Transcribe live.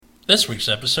This week's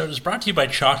episode is brought to you by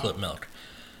Chocolate Milk.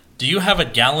 Do you have a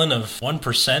gallon of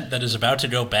 1% that is about to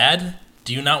go bad?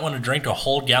 Do you not want to drink a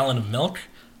whole gallon of milk?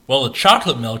 Well, with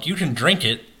Chocolate Milk, you can drink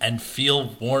it and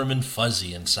feel warm and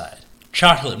fuzzy inside.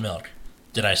 Chocolate Milk.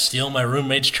 Did I steal my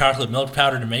roommate's chocolate milk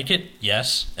powder to make it?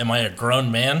 Yes. Am I a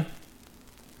grown man?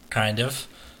 Kind of.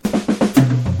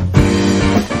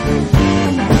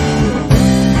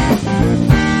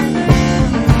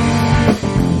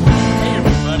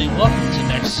 Welcome to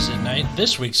Nexus at Night.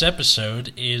 This week's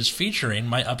episode is featuring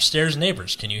my upstairs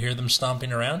neighbors. Can you hear them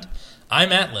stomping around?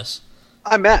 I'm Atlas.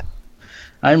 I'm Matt.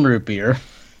 I'm Root Beer.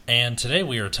 And today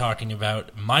we are talking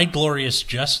about My Glorious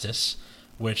Justice,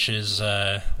 which is,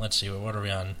 let's see, what are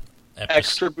we on?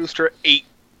 Extra Booster 8.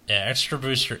 Yeah, Extra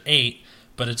Booster 8,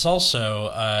 but it's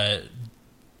also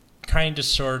kind of,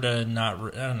 sort of,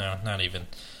 not, I don't know, not even.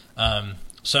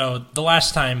 So, the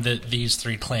last time that these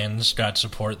three clans got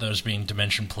support, those being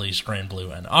Dimension Police, Grand Blue,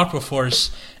 and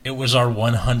Aquaforce, it was our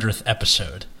 100th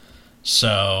episode.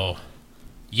 So,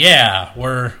 yeah,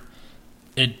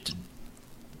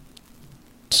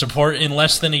 support in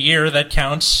less than a year, that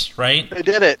counts, right? They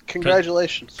did it.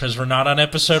 Congratulations. Because we're not on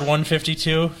episode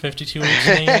 152, 52 weeks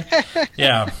in a year.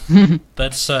 Yeah,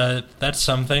 that's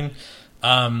something.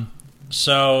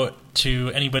 So,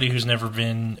 to anybody who's never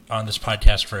been on this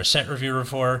podcast for a set review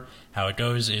before, how it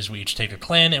goes is we each take a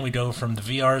clan and we go from the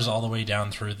VRs all the way down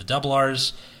through the double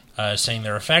Rs, saying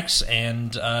their effects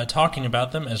and talking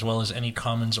about them, as well as any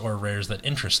commons or rares that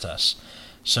interest us.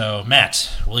 So, Matt,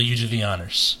 will you do the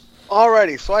honors?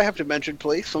 Alrighty, so I have Dimension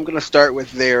Police, so I'm going to start with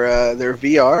their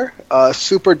VR,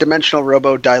 Super Dimensional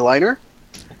Robo Die Liner.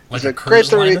 Like a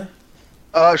cruise liner?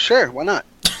 Sure, why not?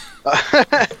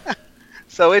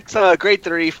 So it's grade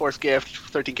 3, Force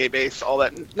Gift, 13k base, all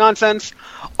that nonsense.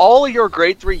 All your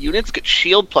grade 3 units get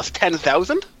shield plus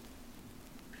 10,000.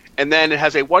 And then it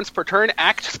has a once per turn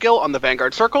act skill on the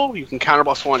Vanguard Circle. You can counter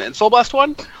blast 1 and soul blast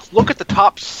 1. Look at the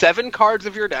top 7 cards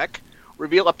of your deck.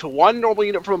 Reveal up to 1 normal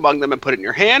unit from among them and put it in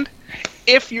your hand.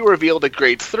 If you revealed a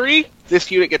grade 3, this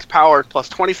unit gets power plus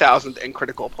 20,000 and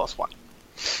critical plus 1.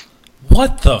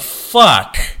 What the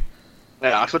fuck?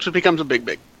 Yeah, so it becomes a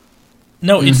big.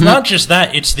 No, it's not just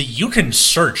that. It's you can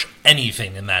search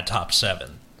anything in that top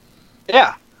 7.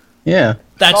 Yeah. Yeah.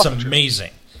 That's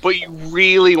amazing. True. But you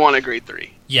really want a grade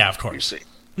 3. Yeah, of course. You see.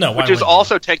 No, which is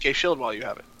also 10k shield while you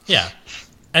have it. Yeah.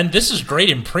 And this is great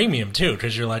in premium, too,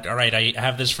 because you're like, all right, I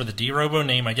have this for the D-Robo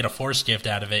name, I get a Force Gift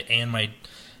out of it, and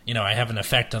I have an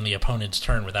effect on the opponent's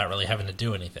turn without really having to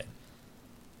do anything.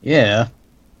 Yeah.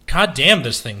 God damn,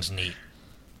 this thing's neat.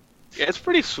 Yeah, it's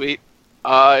pretty sweet.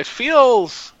 It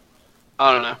feels...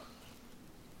 I don't know.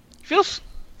 It feels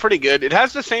pretty good. It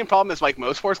has the same problem as like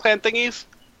most Force Clan thingies,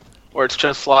 where it's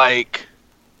just like,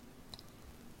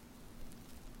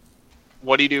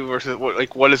 what do you do versus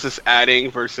what is this adding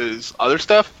versus other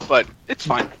stuff? But it's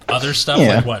fine. Other stuff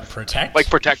like what? Protect? Like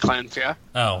protect clans, yeah.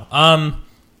 Oh,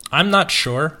 I'm not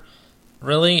sure.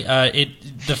 Really,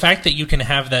 the fact that you can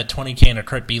have that 20k and a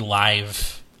crit be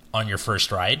live on your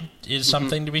first ride is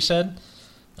something to be said.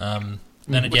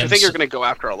 Then again, which I think you're going to go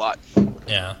after a lot.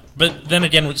 Yeah, but then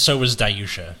again, so was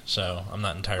Dayusha, so I'm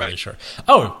not entirely sure.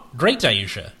 Oh, Great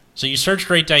Dayusha. So you search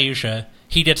Great Dayusha,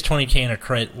 he gets 20k and a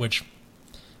crit, which,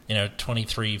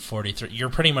 23, 43,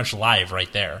 you're pretty much live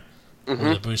right there with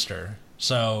the booster.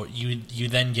 So you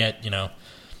then get,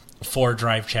 4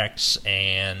 drive checks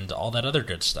and all that other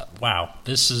good stuff. Wow,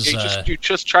 this is... You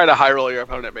just try to high roll your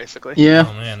opponent, basically. Yeah.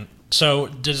 Oh, man. So,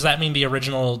 does that mean the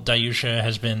original Dayusha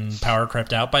has been power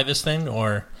crept out by this thing,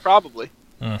 or...? Probably.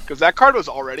 Because that card was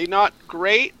already not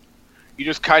great. You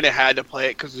just kind of had to play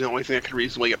it because it's the only thing that could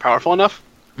reasonably get powerful enough.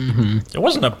 It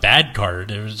wasn't a bad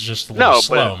card, it was just a little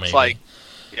slow, but it's maybe.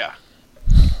 Yeah.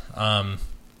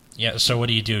 Yeah, so what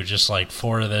do you do? Just,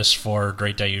 4 of this, 4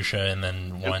 Great Dayusha, and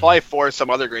then 1... Probably 4 some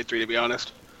other grade 3, to be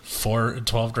honest.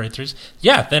 12 grade 3s?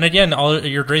 Yeah, then again, all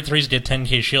your grade 3s get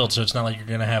 10k shield, so it's not like you're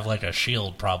going to have, a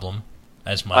shield problem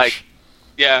as much.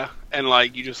 Yeah, and,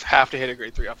 you just have to hit a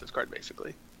grade 3 off this card,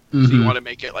 basically. So you want to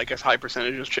make it, as high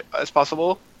percentage as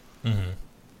possible. If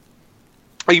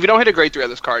you don't hit a grade 3 on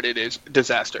this card, it is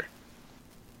disaster.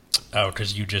 Oh,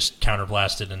 because you just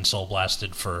counterblasted and soul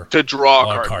blasted for... To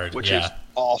draw a card, which is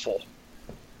awful.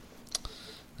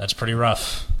 That's pretty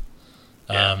rough.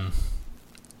 Yeah.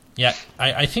 Yeah,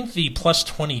 I think the plus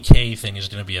 20k thing is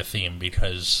going to be a theme,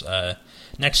 because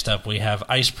next up we have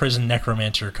Ice Prison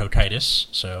Necromancer Cocytus.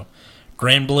 So,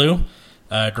 Grand Blue,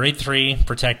 grade 3,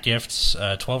 Protect Gifts,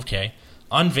 12k.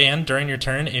 On Van, during your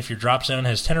turn, if your drop zone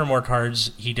has 10 or more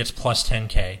cards, he gets plus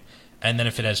 10k. And then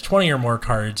if it has 20 or more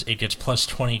cards, it gets plus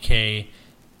 20k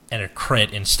and a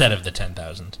crit instead of the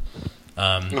 10,000.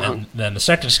 And then the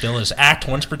second skill is act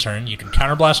once per turn. You can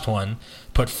counterblast 1,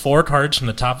 put 4 cards from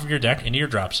the top of your deck into your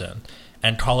drop zone,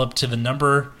 and call up to the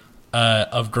number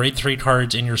of grade 3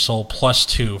 cards in your soul plus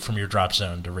 2 from your drop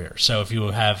zone to rear. So if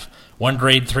you have 1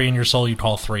 grade 3 in your soul, you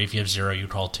call 3. If you have 0, you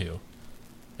call 2.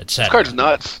 Etc. This card's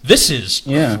nuts. This is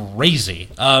crazy.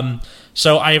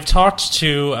 So I have talked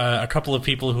to a couple of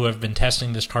people who have been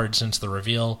testing this card since the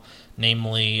reveal,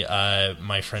 namely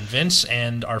my friend Vince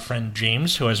and our friend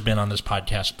James, who has been on this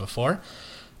podcast before.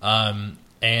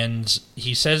 And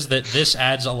he says that this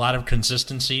adds a lot of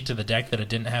consistency to the deck that it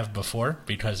didn't have before,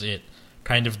 because it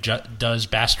kind of does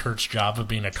Baskert's job of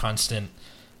being a constant,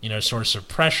 source of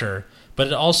pressure, but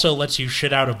it also lets you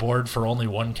shit out a board for only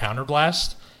 1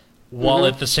 counterblast, while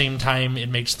at the same time it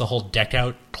makes the whole deck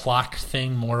out clock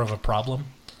thing more of a problem.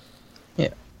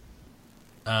 Yeah.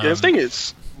 This thing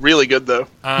is really good, though.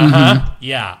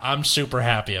 Yeah, I'm super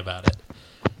happy about it.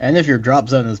 And if your drop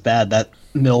zone is bad, that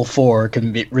mill 4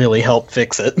 can really help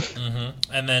fix it.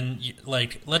 And then,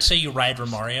 let's say you ride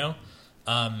Romario,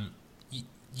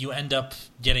 you end up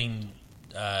getting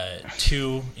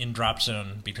 2 in drop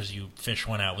zone because you fish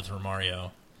 1 out with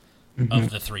Romario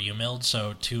of the 3 you milled.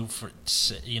 So 2 for,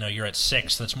 you're at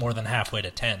 6. That's more than halfway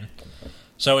to 10.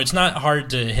 So it's not hard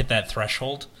to hit that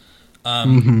threshold.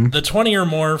 The 20 or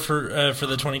more for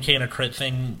the 20k in a crit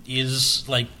thing is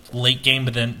late game,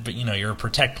 but you're a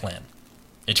protect plan.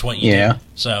 It's what you do.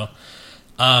 So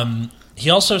he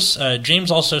also James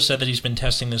also said that he's been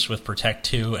testing this with Protect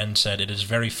 2 and said it is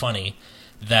very funny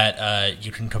that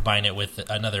you can combine it with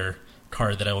another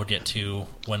card that I will get to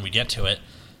when we get to it,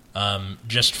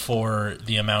 just for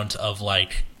the amount of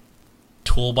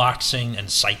toolboxing and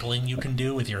cycling you can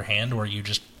do with your hand, where you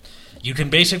can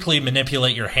basically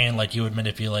manipulate your hand like you would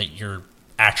manipulate your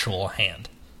actual hand.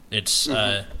 It's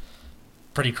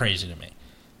pretty crazy to me.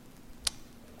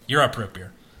 You're up, Root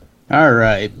Beer.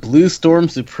 Alright, Blue Storm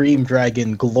Supreme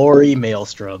Dragon Glory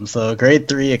Maelstrom. So, grade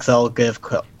 3, Excel Gift,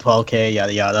 12k,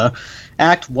 yada yada.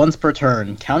 Act once per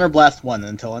turn. Counterblast 1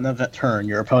 until end of that turn.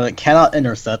 Your opponent cannot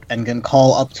intercept and can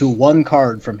call up to 1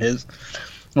 card from his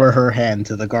or her hand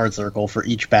to the guard circle for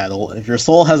each battle. If your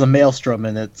soul has a Maelstrom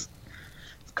in its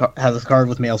has a card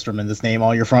with Maelstrom in its name,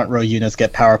 all your front row units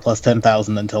get power plus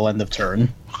 10,000 until end of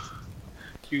turn.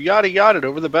 You yada yada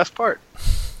over the best part.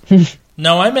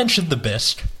 No, I mentioned the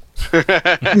bisque.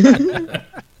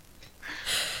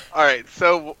 Alright,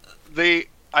 so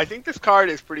I think this card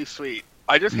is pretty sweet.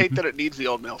 I just hate that it needs the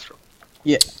old Maelstrom.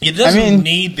 Yeah, it doesn't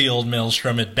need the old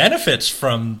Maelstrom. It benefits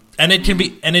from, and it can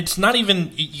be, and it's not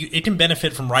even. It can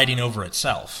benefit from riding over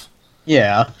itself.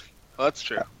 Yeah, well, that's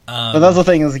true. But that's the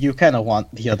thing, is you kind of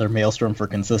want the other Maelstrom for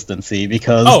consistency,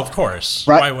 because of course,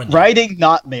 why wouldn't you? Riding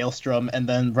not Maelstrom and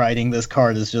then riding this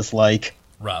card is just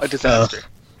rough, a disaster.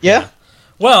 Yeah.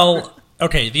 Well,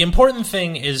 okay. The important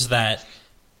thing is that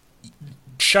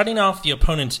shutting off the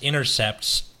opponent's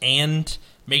intercepts and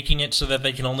making it so that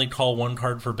they can only call 1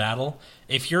 card for battle.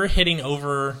 If you're hitting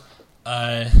over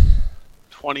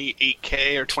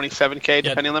 28k or 27k,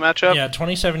 depending on the matchup. Yeah,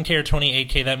 27k or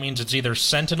 28k, that means it's either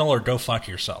Sentinel or go fuck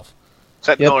yourself.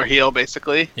 Sentinel or heal,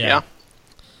 basically. Yeah.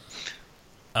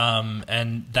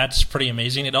 And that's pretty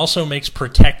amazing. It also makes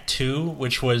Protect 2,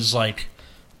 which was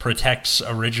Protect's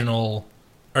original,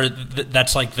 or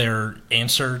that's their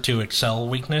answer to Excel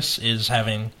weakness, is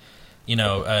having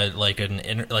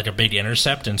a big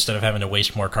intercept instead of having to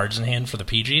waste more cards in hand for the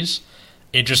PGs.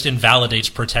 It just invalidates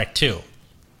Protect 2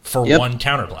 for 1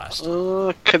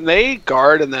 counterblast. Can they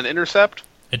guard and then intercept?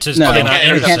 It says no, cannot can't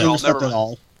intercept. intercept at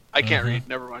all. I can't read.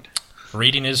 Never mind.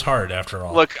 Reading is hard, after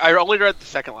all. Look, I only read the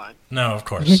second line. No, of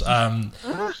course.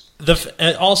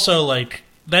 Also,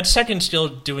 that second skill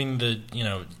doing the,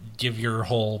 give your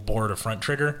whole board a front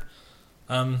trigger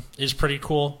is pretty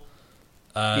cool.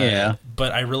 Yeah.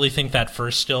 But I really think that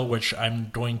first still, which I'm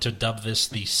going to dub this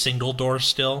the single door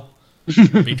still,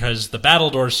 because the battle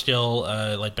door still,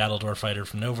 like Battle Door Fighter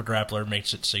from Nova Grappler,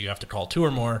 makes it so you have to call 2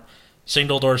 or more.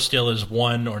 Single door still is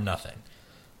 1 or nothing.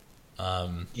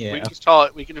 Yeah. We can just call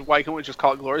it. Why can't we just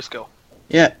call it Glory Skill?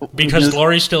 Yeah. Because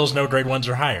Glory still is no grade 1s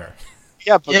or higher.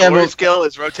 Yeah, but Glory Skill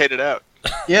is rotated out.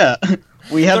 Yeah.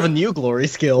 We have a new Glory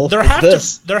Skill. There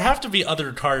have to be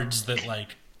other cards that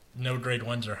no grade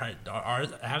 1s or high.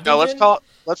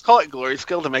 Let's call it Glory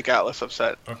Skill to make Atlas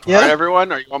upset. Okay. Yeah. All right,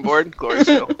 everyone, are you on board? Glory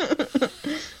Skill.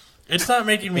 It's not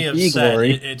making me upset.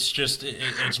 It's just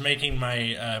it's making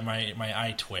my my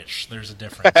eye twitch. There's a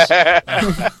difference.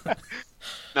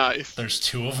 Nice. There's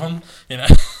 2 of them.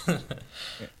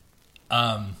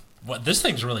 This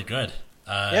thing's really good.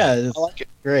 I like it.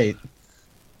 Great.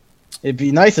 It'd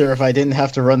be nicer if I didn't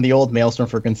have to run the old Maelstrom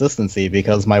for consistency,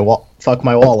 because fuck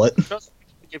my wallet.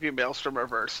 give you Maelstrom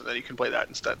Reverse, and then you can play that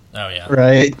instead. Oh yeah.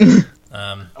 Right.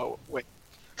 Oh wait.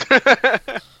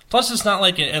 Plus, it's not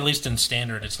like, at least in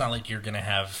Standard, it's not like you're going to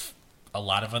have a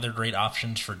lot of other great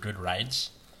options for good rides.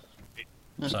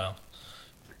 So,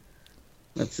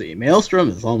 Let's see. Maelstrom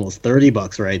is almost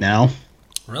 $30 right now.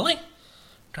 really?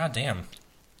 God damn.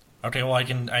 Okay, well, I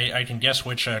can guess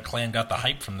which clan got the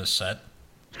hype from this set.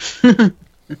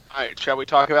 Alright, shall we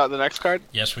talk about the next card?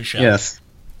 Yes, we shall. Yes.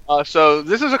 So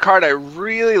this is a card I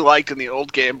really liked in the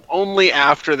old game, only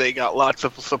after they got lots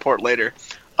of support later.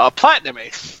 Platinum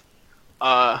Ace.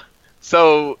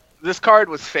 So this card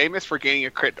was famous for gaining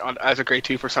a crit as a grade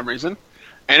 2 for some reason,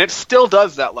 and it still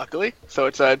does that, luckily. So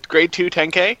it's a grade 2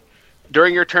 10k.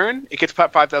 During your turn, it gets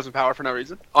 5,000 power for no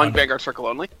reason, on Vanguard Circle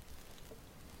only.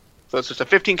 So it's just a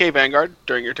 15k Vanguard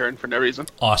during your turn for no reason.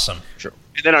 Awesome. Sure.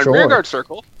 And then on Sure. Rearguard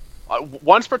Circle,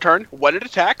 once per turn, when it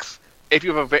attacks, if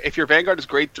your Vanguard is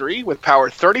grade 3 with power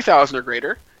 30,000 or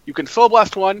greater, you can Soul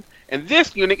Blast 1, and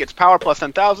this unit gets power plus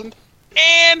 10,000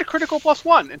 and critical plus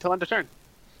 1 until end of turn.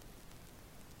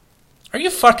 Are you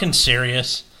fucking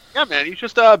serious? Yeah, man, you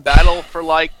just battle for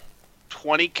like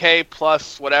 20k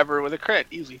plus whatever with a crit,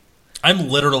 easy. I'm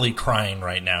literally crying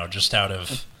right now, just out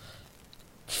of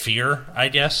fear, I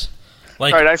guess.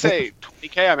 Like, Alright, I say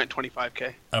 20k, I meant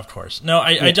 25k. of course. No,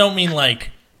 I don't mean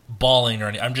like bawling or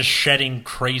anything. I'm just shedding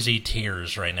crazy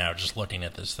tears right now, just looking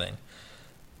at this thing.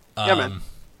 Yeah, man.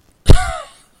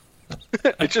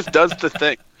 It just does the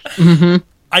thing.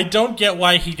 I don't get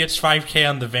why he gets 5k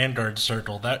on the Vanguard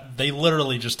Circle. That they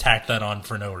literally just tacked that on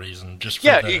for no reason, just for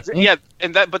Yeah,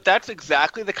 but that's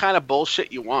exactly the kind of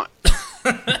bullshit you want.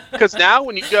 Because now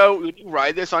when you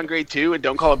ride this on grade 2 and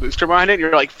don't call a booster behind it,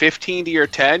 you're like 15 to your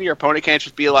 10. Your opponent can't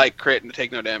just be like crit and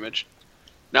take no damage.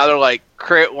 Now they're like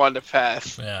crit 1 to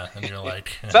pass. Yeah, and you're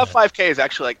like, So that 5k is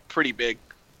actually like pretty big.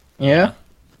 Yeah.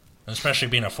 especially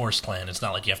being a Force clan, it's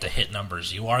not like you have to hit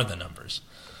numbers. You are the numbers.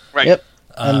 Right. Yep.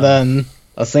 And then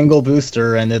a single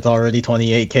booster, and it's already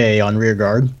 28k on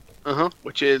rearguard.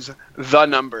 Which is the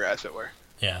number, as it were.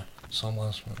 Yeah.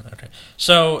 Okay.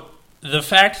 So the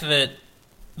fact that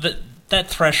that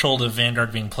threshold of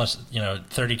Vanguard being plus,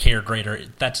 30k or greater,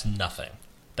 that's nothing.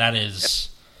 That is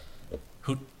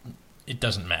it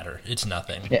doesn't matter. It's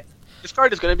nothing. Yeah. This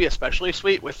card is going to be especially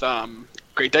sweet with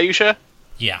Great Dayusha.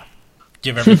 Yeah.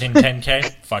 Give everything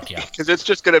 10k? Fuck yeah. Because it's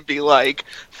just going to be like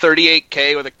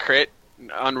 38k with a crit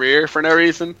on rear for no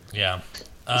reason. Yeah.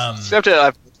 You have to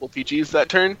have multiple PGs that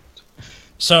turn.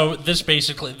 So this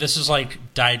is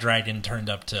like Die Dragon turned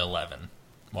up to 11,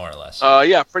 more or less.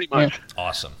 Yeah, pretty much. Yeah.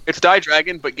 Awesome. It's Die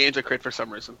Dragon, but gains a crit for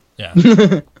some reason.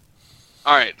 Yeah.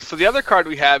 Alright, so the other card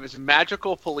we have is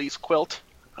Magical Police Quilt.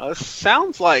 This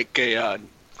sounds like a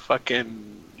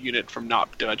fucking unit from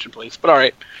not Dimension Police, but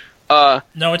alright.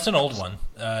 No, it's an old one.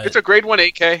 It's a grade 1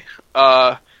 8k.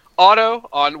 Auto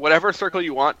on whatever circle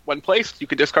you want. When placed, you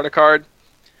can discard a card,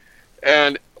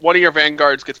 and one of your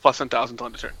vanguards gets plus 10,000 till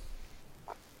end of turn.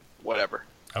 Whatever.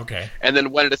 Okay. And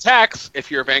then when it attacks, if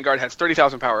your vanguard has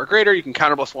 30,000 power or greater, you can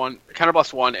counterblast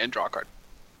one, and draw a card.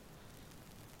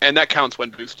 And that counts when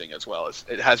boosting as well.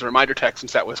 It has a reminder text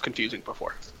since that was confusing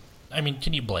before. I mean,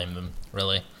 can you blame them,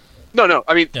 really? No.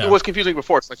 I mean, Yeah. it was confusing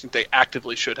before, so I think they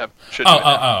actively should have.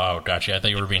 Oh, gotcha. I thought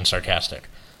you were being sarcastic.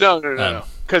 No.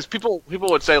 Because people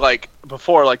would say, like,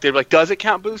 before, like, they'd be like, does it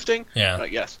count boosting? Yeah.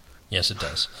 Like, yes. Yes, it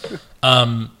does.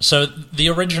 So the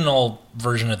original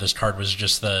version of this card was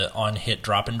just the on-hit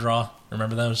drop and draw.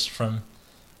 Remember those from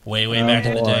way back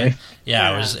in the day?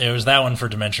 Yeah, it was that one for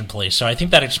Dimension Police. So I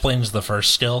think that explains the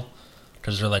first skill,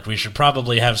 because they're like, we should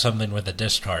probably have something with a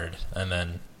discard, and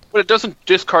then... But it doesn't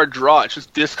discard draw. It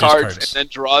just discards Discards. and then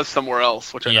draws somewhere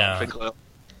else, which I Yeah. don't think will.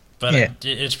 But Yeah.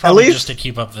 it's probably least- just to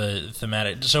keep up the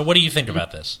thematic. So what do you think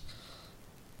about this?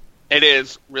 It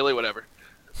is really whatever.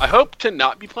 I hope to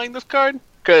not be playing this card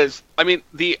because I mean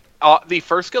the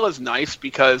first skill is nice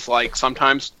because like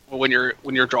sometimes when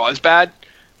your draw is bad,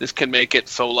 this can make it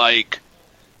so like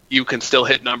you can still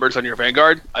hit numbers on your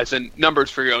vanguard, as in numbers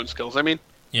for your own skills. I mean,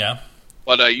 Yeah.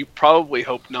 but you probably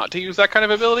hope not to use that kind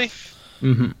of ability.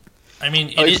 Mm-hmm. I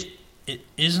mean, it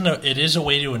is a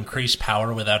way to increase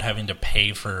power without having to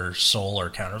pay for soul or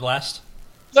counterblast.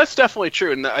 That's definitely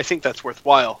true, and I think that's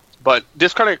worthwhile. But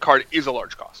discarding a card is a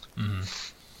large cost,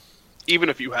 even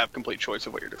if you have complete choice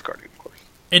of what you're discarding, of course.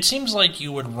 It seems like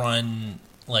you would run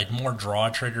like more draw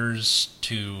triggers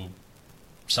to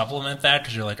supplement that,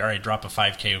 because you're like, all right, drop a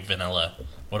 5k vanilla.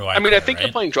 What do I? I mean, play, I think right?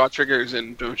 you're playing draw triggers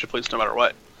in Dimension Police no matter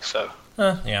what, so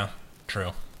Yeah,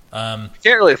 true. you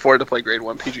can't really afford to play grade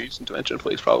 1 PGs in Dimension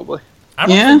Police, probably. I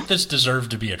don't Yeah. think this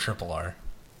deserved to be a triple R.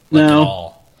 No. At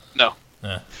all. No.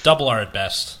 Double R at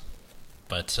best.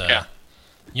 But Yeah.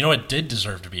 You know what did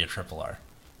deserve to be a triple R?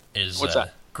 Is What's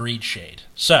that? Greed Shade.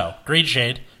 So, Greed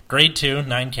Shade, grade 2,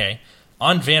 9k.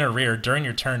 On Vanna Rear, during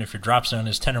your turn, if your drop zone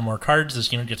is 10 or more cards,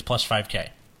 this unit gets plus 5k.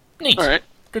 Neat. All right.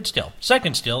 Good skill.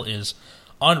 Second skill is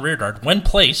on Rear Guard. When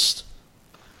placed,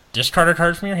 discard a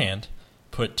card from your hand,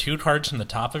 put 2 cards from the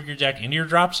top of your deck into your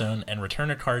drop zone, and return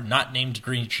a card not named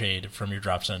Greed Shade from your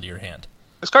drop zone to your hand.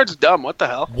 This card's dumb. What the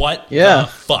hell? What Yeah. the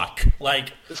fuck?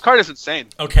 Like, This card is insane.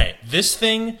 okay, this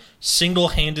thing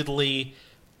single-handedly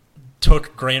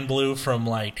took Grand Blue from,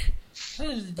 like,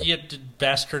 yeah,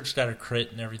 Bastards got a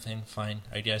crit and everything, fine,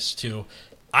 I guess, to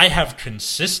I have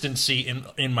consistency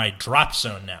in my drop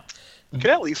zone now. Can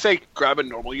I at least say grab a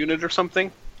normal unit or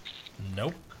something?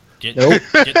 Nope. Nope.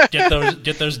 Get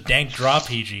those dank draw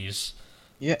PGs.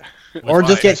 Yeah. With Or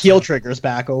just get YXL. heal triggers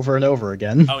back over and over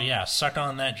again. Oh yeah, suck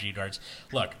on that, G-Guards.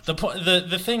 Look,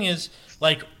 the thing is,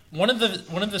 like, one of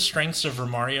the strengths of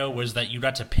Romario was that you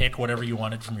got to pick whatever you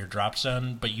wanted from your drop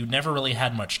zone, but you never really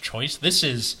had much choice. This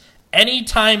is any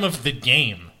time of the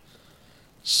game.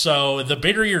 So the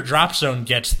bigger your drop zone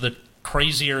gets, the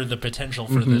crazier the potential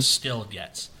for this skill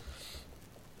gets.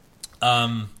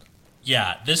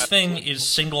 Yeah, this thing is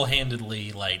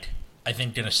single-handedly, like, I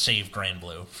think gonna save Grand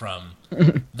Blue from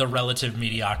the relative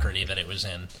mediocrity that it was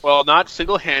in. Well, not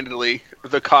single-handedly.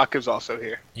 The cock is also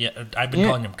here. Yeah, I've been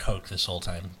calling him Coke this whole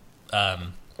time.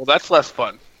 Well, that's less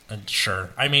fun. And sure.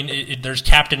 I mean, there's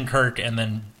Captain Kirk and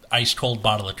then ice-cold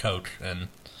bottle of Coke, and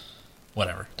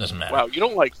whatever. Doesn't matter. Wow, you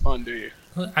don't like fun, do you?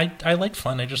 I like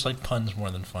fun. I just like puns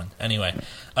more than fun. Anyway,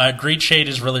 Greed Shade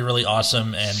is really, really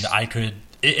awesome, and I could...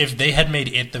 If they had made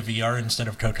it the VR instead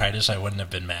of Cokitis, I wouldn't have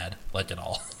been mad, like, at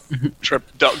all.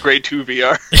 Grade 2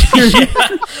 VR.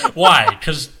 Yeah. Why?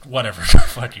 Because, whatever.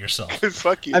 Fuck yourself.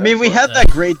 Fuck you. I mean, we that's had that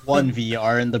grade 1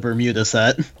 VR in the Bermuda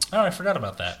set. Oh, I forgot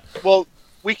about that. fine. Well,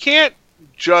 we can't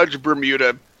judge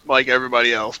Bermuda like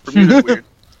everybody else. Bermuda's weird.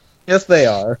 Yes, they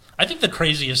are. I think the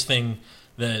craziest thing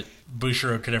that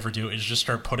Bushiro could ever do is just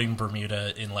start putting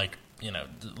Bermuda in, like, you know,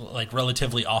 like,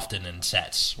 relatively often in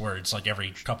sets, where it's, like,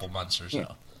 every couple months or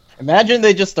so. Imagine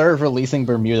they just started releasing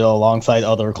Bermuda alongside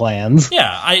other clans.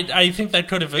 Yeah, I think that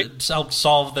could have helped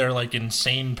solve their, like,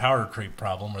 insane power creep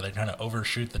problem, where they kind of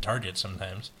overshoot the target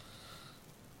sometimes.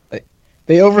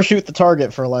 They overshoot the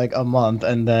target for like a month,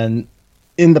 and then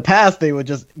in the past they would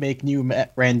just make new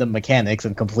random mechanics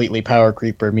and completely power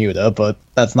creep Bermuda, but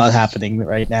that's not happening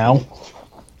right now.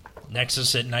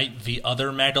 Nexus at Night, the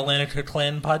other Magdalennica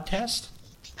Clan podcast?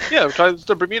 Yeah, it's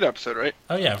the Bermuda episode, right?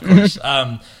 Oh, yeah, of course.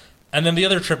 And then the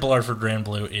other triple R for Grand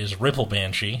Blue is Ripple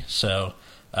Banshee, so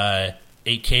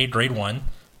 8k, grade 1.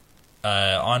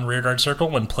 On Rearguard Circle,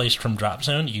 when placed from drop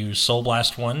zone, use Soul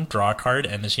Blast 1, draw a card,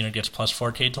 and this unit gets plus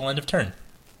 4k till end of turn.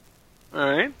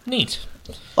 Alright. Neat.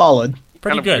 Solid.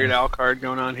 Pretty Kind of good. Weird Al card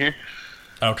going on here.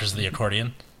 Oh, because of the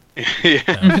accordion?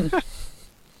 Yeah.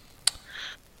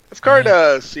 This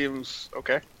card seems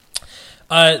okay.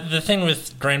 The thing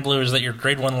with Grand Blue is that your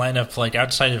grade 1 lineup, like,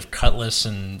 outside of Cutlass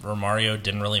and Romario,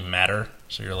 didn't really matter.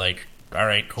 So you're like,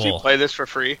 alright, So you cool. play this for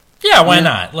free. Yeah, why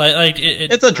not? Like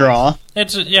It's a draw.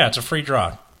 It's a free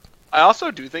draw. I also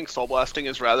do think Soul Blasting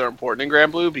is rather important in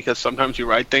Grand Blue because sometimes you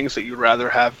write things that you'd rather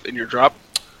have in your drop.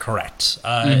 Correct.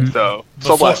 So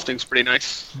Soul Blasting's pretty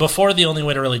nice. Before, the only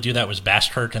way to really do that was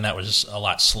Bastkirk, and that was a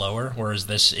lot slower. Whereas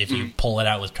this, if you pull it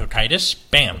out with Cokitis,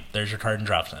 bam, there's your card in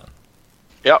drop zone.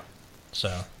 Yep.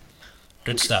 So,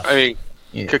 good stuff. I mean,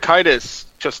 Yeah. Cokitis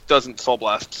just doesn't Soul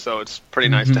Blast, so it's pretty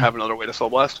nice to have another way to Soul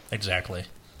Blast. Exactly.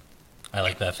 I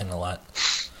like that thing a lot.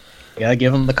 You gotta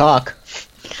give him the cock.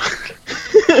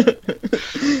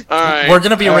 Alright. We're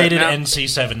going to be All right, rated now-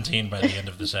 NC-17 by the end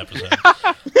of this episode.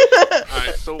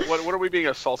 Alright, so what are we being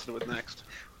assaulted with next?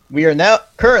 We are now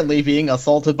currently being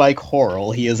assaulted by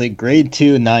Coral. He is a grade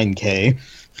 2 9k.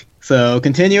 So,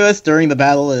 continuous, during the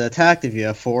battle it attacked, if you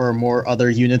have 4 or more other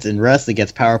units in rest, it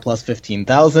gets power plus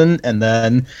 15,000, and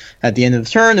then at the end of the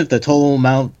turn, if the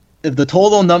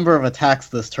total number of attacks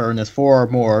this turn is 4 or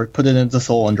more, put it into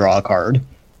soul and draw a card.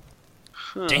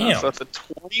 Damn. So that's a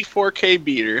 24k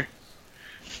beater.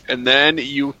 And then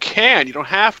you don't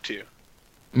have to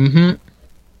Mm-hmm.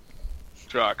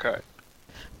 draw a card.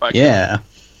 By Yeah.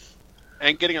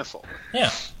 And getting a soul.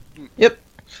 Yeah. Yep.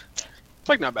 It's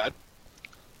like not bad.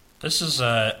 This is,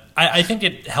 I think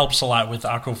it helps a lot with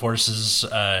Aquaforce's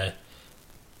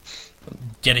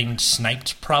getting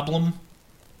sniped problem.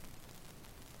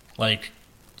 Like,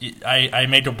 I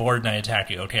make a board and I attack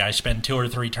you. Okay, I spend 2 or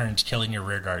 3 turns killing your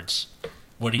rear guards.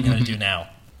 What are you going to do now?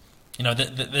 You know,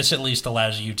 this at least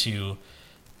allows you to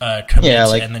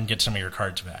commit and then get some of your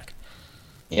cards back.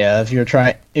 Yeah, if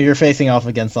you're facing off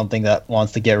against something that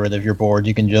wants to get rid of your board,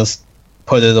 you can just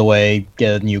put it away,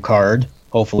 get a new card.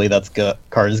 hopefully that's good.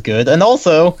 Card is good. And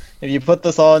also, if you put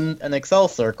this on an Excel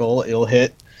circle, it'll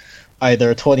hit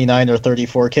either 29 or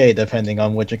 34k, depending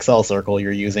on which Excel circle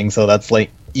you're using. So that's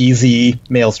like easy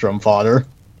Maelstrom fodder.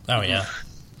 Oh yeah.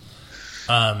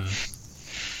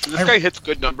 This guy hits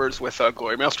good numbers with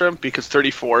Glory Maelstrom because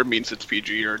 34 means it's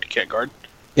PG or can't guard.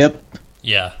 Yep.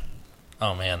 Yeah.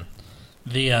 Oh man.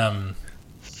 I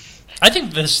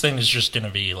think this thing is just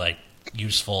gonna be like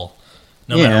useful,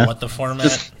 no matter what the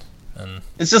format.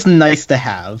 It's just nice to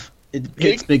have. It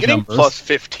hits big getting numbers. plus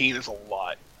 15 is a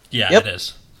lot. Yeah, it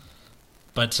is.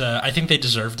 But I think they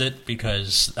deserved it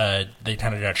because they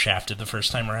kind of got shafted the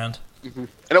first time around. Mm-hmm.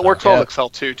 And it works well with Excel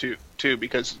too,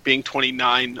 because being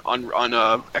 29 on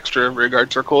a extra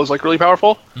rearguard circle is like really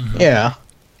powerful. Mm-hmm. Yeah.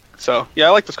 So yeah,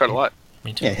 I like this card a lot.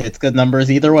 Me too. Yeah, it hits good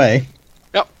numbers either way.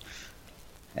 Yep.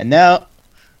 And now,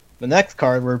 the next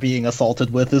card we're being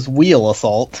assaulted with is Wheel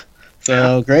Assault.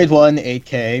 So, grade 1,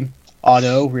 8k,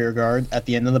 auto, rearguard. At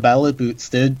the end of the battle it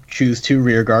boosted, choose 2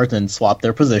 rearguards and swap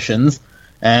their positions.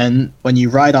 And when you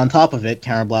ride on top of it,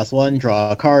 counterblast 1,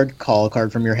 draw a card, call a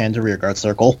card from your hand to rearguard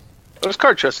circle. This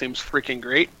card just seems freaking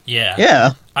great. Yeah.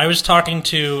 Yeah. I was talking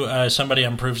to somebody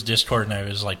on Proof's Discord, and I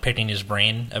was like picking his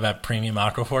brain about Premium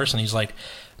Aquaforce, and he's like,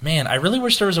 "Man, I really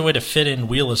wish there was a way to fit in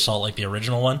Wheel Assault like the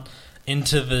original one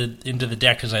into the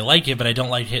deck because I like it, but I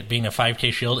don't like it being a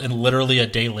 5k shield." And literally a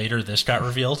day later, this got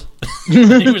revealed.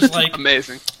 He was like,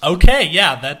 "Amazing. Okay,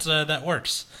 yeah, that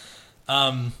works."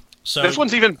 So this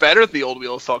one's even better than the old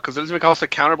Wheel Assault because it doesn't even cost a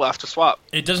counterblast to swap.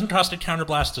 It doesn't cost a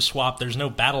counterblast to swap. There's no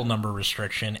battle number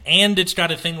restriction, and it's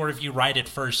got a thing where if you ride it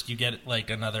first, you get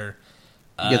like another.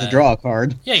 You get to draw a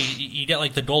card. Yeah, you get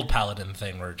like the Gold Paladin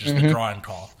thing where it's just the draw and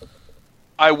call.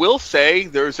 I will say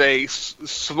there's a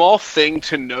small thing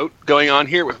to note going on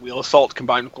here with Wheel Assault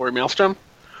combined with Glory Maelstrom.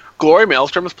 Glory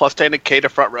Maelstrom's plus 10k to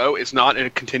front row is not a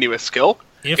continuous skill.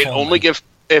 It only gives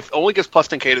plus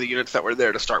 10k to the units that were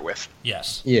there to start with.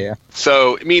 Yes. Yeah.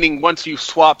 So, meaning once you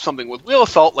swap something with Wheel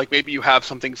Assault, like maybe you have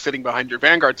something sitting behind your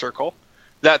Vanguard circle,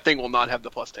 that thing will not have the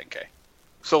plus 10k.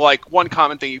 So, like, one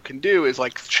common thing you can do is,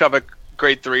 like, shove a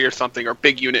grade 3 or something, or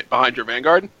big unit behind your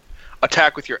Vanguard,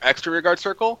 attack with your extra rearguard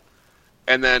circle,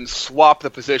 and then swap the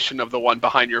position of the one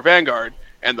behind your Vanguard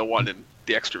and the one in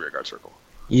the extra rearguard circle.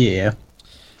 Yeah.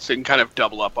 So you can kind of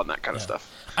double up on that kind of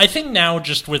stuff. I think now,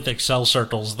 just with Excel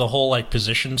circles, the whole like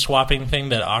position swapping thing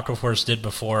that Aquaforce did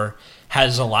before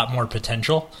has a lot more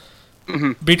potential.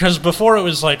 Mm-hmm. Because before it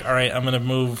was like, all right, I'm going to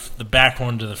move the back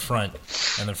one to the front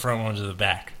and the front one to the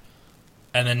back.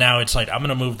 And then now it's like, I'm going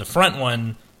to move the front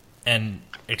one and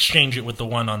exchange it with the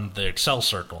one on the Excel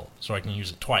circle so I can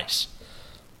use it twice.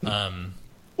 Well,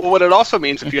 what it also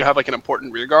means, if you have like an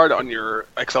important rearguard on your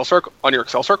Excel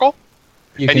circle,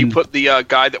 you put the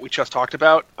guy that we just talked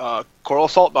about, Coral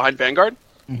Assault behind Vanguard,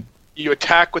 you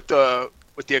attack with the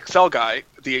Excel guy,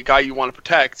 the guy you want to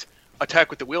protect,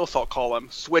 attack with the Wheel Assault column,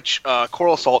 switch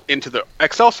Coral Assault into the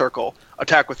Excel circle,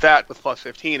 attack with that with plus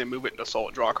 15, and move it into Assault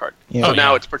and draw a card. Yeah. So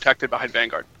now it's protected behind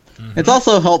Vanguard. Mm-hmm. It's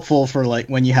also helpful for like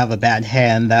when you have a bad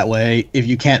hand. That way, if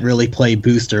you can't really play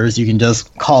boosters, you can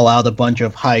just call out a bunch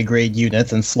of high-grade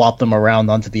units and swap them around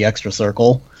onto the extra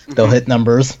circle. They'll hit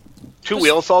numbers. 2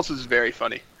 Wheel Assaults is very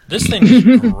funny. This thing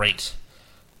is great.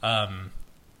 Yeah,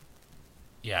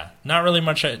 not really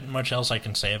much else I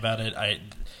can say about it. I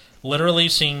literally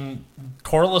seeing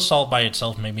Coral Assault by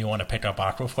itself made me want to pick up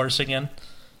Aquaforce again.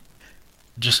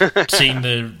 Just seeing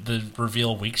the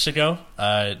reveal weeks ago.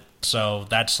 So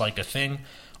that's like a thing.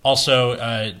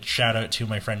 Also, shout out to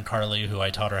my friend Carly, who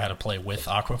I taught her how to play with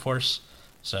Aquaforce.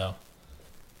 So,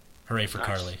 hooray for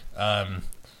Carly.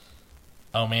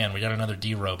 Oh man, we got another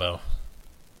D-Robo.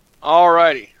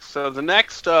 Alririghty, so the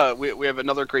next, we have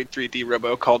another grade 3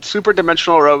 D-Robo called Super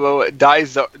Dimensional Robo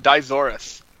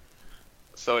Dizoris.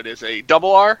 So it is a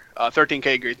double R,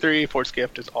 13k grade 3, Force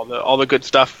Gift, is all the good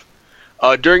stuff.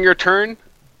 During your turn,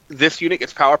 this unit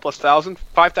gets power plus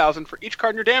 5,000 for each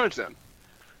card in your damage zone.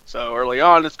 So early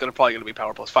on, it's probably going to be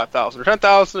power plus 5,000 or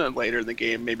 10,000, and later in the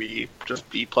game, maybe just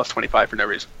be plus 25 for no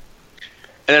reason.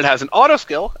 And it has an auto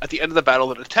skill at the end of the battle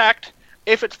that attacked.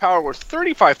 If its power was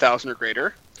 35,000 or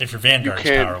greater... If your Vanguard's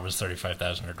power was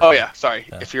 35,000 or greater. Oh yeah, sorry.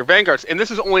 Yeah. If your Vanguard's... And this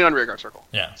is only on Rearguard Circle.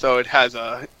 Yeah. So it has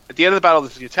at the end of the battle,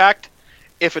 this is attacked.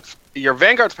 If your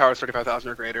Vanguard's power is 35,000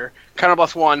 or greater, counter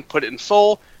plus 1, put it in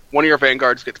Soul. One of your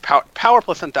Vanguards gets power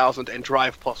plus 10,000 and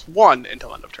drive plus 1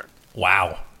 until end of turn.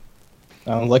 Wow.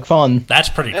 Sounds like fun. That's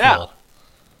pretty cool.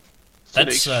 So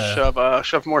that's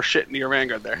shove more shit into your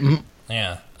Vanguard there. Mm-hmm.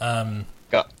 Yeah.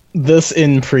 This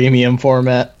in premium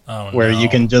format, where you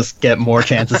can just get more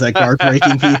chances at guard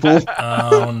breaking people.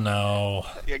 Oh no!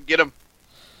 Yeah, get them.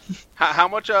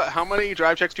 How many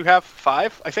drive checks do you have?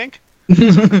 5, I think.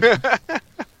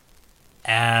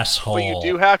 Asshole. But you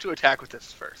do have to attack with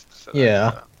this first. So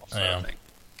Yeah. also a Yeah. thing.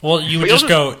 Well, you would But just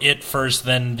go it first,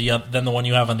 then the one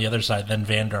you have on the other side, then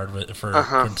Vanguard for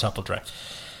quintuple drive.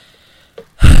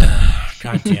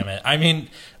 God damn it! I mean,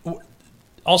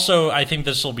 also I think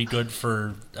this will be good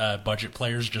for budget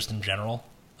players just in general.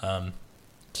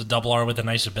 It's a double R with a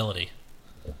nice ability,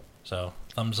 so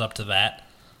thumbs up to that.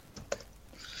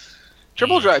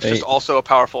 Triple drive is just also a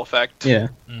powerful effect. Yeah.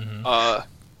 Mm-hmm.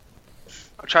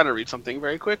 I'm trying to read something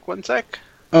very quick. One sec.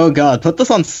 Oh god, put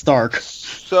this on Stark.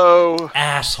 So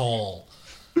Asshole.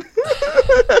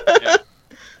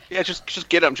 yeah, just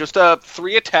get him. Just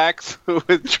 3 attacks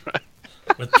with drive.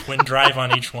 With twin drive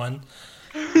on each one.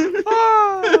 Get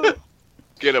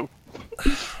him. Oh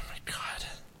my god.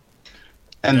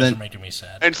 And You guys then are making me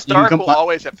sad. And Stark will combine-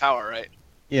 always have power, right?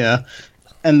 yeah.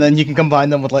 And then you can combine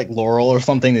them with like Laurel or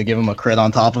something to give him a crit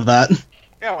on top of that.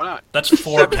 Yeah, why not? That's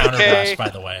 4 70K. counterblasts, by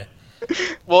the way.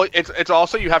 Well, it's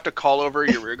also you have to call over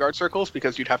your rearguard circles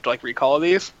because you'd have to like recall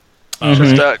these. Oh,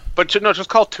 Just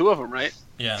call 2 of them, right?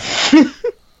 yeah.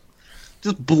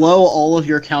 Just blow all of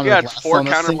your counter Yeah, blasts it's 4 on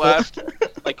a single-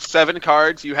 counterblast, like 7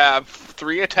 cards. You have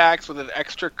 3 attacks with an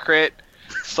extra crit.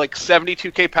 It's like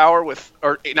 72k power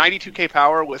or 92k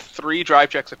power with 3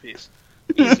 drive checks apiece.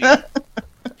 Easy.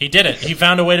 He did it. He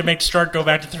found a way to make Stark go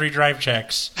back to 3 drive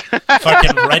checks.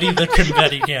 Fucking ready the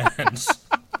confetti cannons.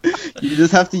 You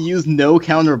just have to use no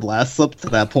counter blasts up to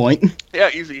that point. Yeah,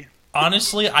 easy.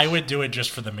 Honestly, I would do it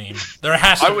just for the meme. There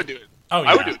has to I would do it. Oh,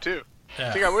 yeah. I would do it too.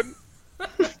 Yeah. Think I wouldn't?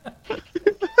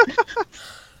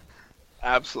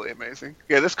 Absolutely amazing.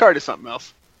 Yeah, this card is something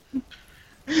else.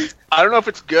 I don't know if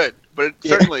it's good, but it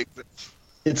certainly exists.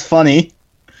 It's funny.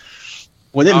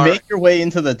 Would it All make right. your way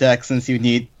into the deck since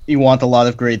you want a lot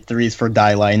of grade 3s for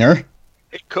Die Liner?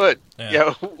 It could.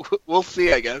 Yeah. Yeah, we'll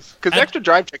see, I guess. Because I- extra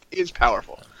drive check is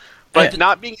powerful. But I-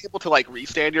 not being able to like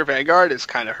restand your Vanguard is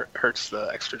kind of hurts the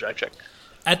extra drive check.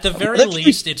 At the very Let's see.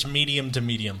 least, it's medium to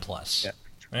medium plus. Yeah.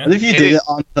 Yeah? What if you It did is- it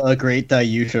on the Great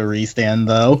Dayusha restand,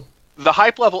 though? The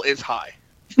hype level is high.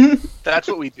 That's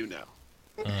what we do now.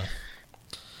 Mm.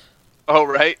 Oh,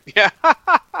 right? Yeah.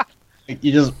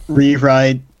 You just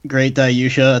rewrite Great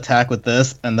Dayusha, attack with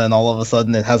this, and then all of a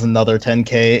sudden it has another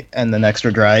 10k and an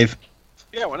extra drive.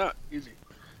 Yeah, why not? Easy.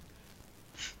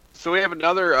 So we have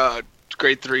another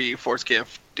grade 3 Force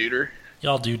Gift duder.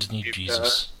 Y'all dudes need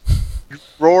Jesus.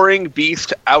 Roaring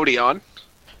Beast Audion.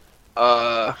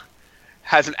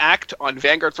 Has an act on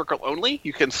Vanguard Circle only.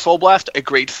 You can Soul Blast a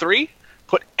grade 3,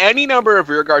 put any number of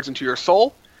rear guards into your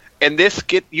soul, and this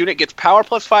unit gets power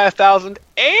plus 5,000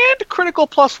 and critical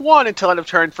plus 1 until end of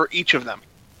turn for each of them.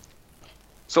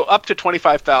 So up to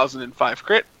 25,000 and 5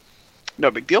 crit.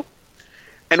 No big deal.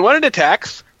 And when it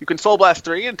attacks, you can Soul Blast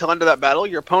 3 until end of that battle.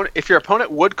 If your opponent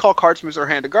would call cards from his or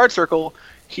hand to guard circle,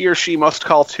 he or she must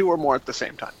call 2 or more at the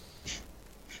same time.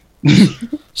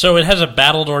 So it has a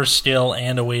Battledore skill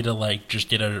and a way to like just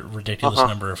get a ridiculous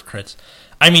number of crits.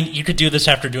 I mean, you could do this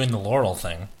after doing the Laurel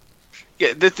thing.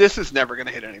 Yeah, this is never going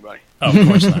to hit anybody. Oh, of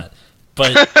course not.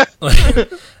 But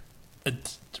like,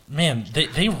 man,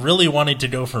 they really wanted to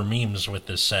go for memes with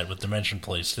this set with Dimension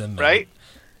Place, didn't they? Right?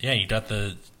 Yeah, you got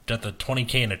the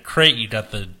 20k in a crate. You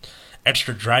got the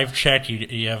extra drive check.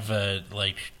 You have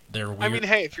like their weird. I mean,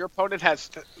 hey, if your opponent has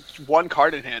 1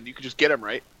 card in hand, you could just get him,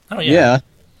 right? oh Yeah.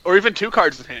 Or even 2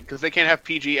 cards in hand, because they can't have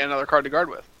PG and another card to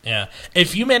guard with. Yeah.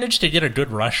 If you manage to get a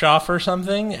good rush off or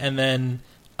something, and then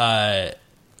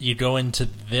you go into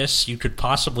this, you could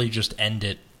possibly just end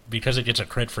it because it gets a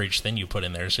crit for each thing you put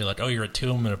in there. So you're like, oh, you're at 2,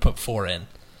 I'm going to put 4 in.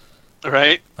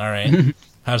 Right? All right.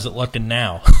 How's it looking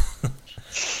now?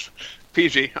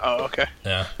 PG. Oh, okay.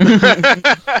 Yeah.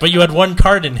 But you had 1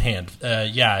 card in hand.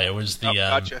 Yeah, it was the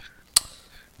Gotcha.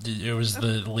 it was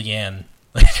the Leanne.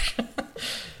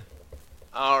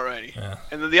 Alrighty. Yeah.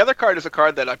 And then the other card is a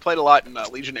card that I played a lot in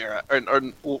Legion era, or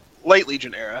late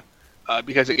Legion era,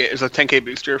 because it is a 10k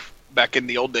booster back in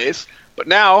the old days. But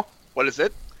now, what is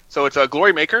it? So it's a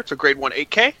Glory Maker. It's a grade 1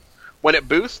 8k. When it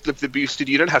boosts, if the boosted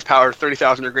unit has power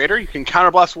 30,000 or greater, you can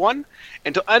counterblast 1.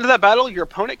 Until end of that battle, your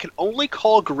opponent can only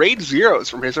call grade 0s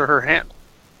from his or her hand.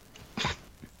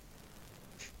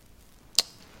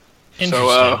 Interesting.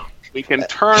 So we can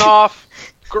turn off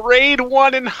grade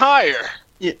 1 and higher.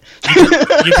 Yeah.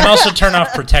 You can also turn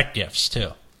off protect gifts too.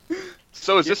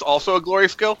 So is this also a glory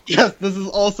skill? Yes, this is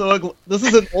also this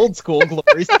is an old school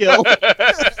glory skill.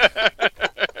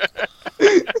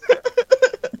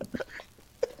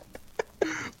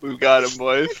 We've got him,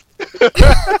 boys.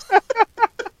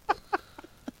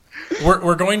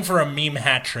 We're going for a meme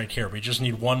hat trick here. We just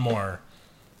need one more.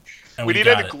 And We need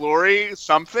got a it. glory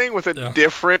something with a Yeah.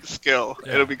 different skill.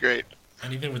 Yeah. It'll be great.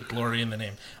 Anything with glory in the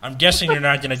name. I'm guessing you're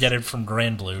not going to get it from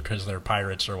Grand Blue because they're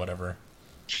pirates or whatever.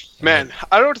 Man,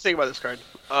 I don't know what to think about this card.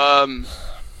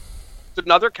 It's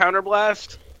another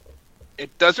counterblast.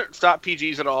 It doesn't stop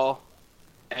PGs at all.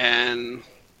 And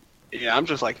yeah, I'm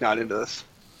just like not into this.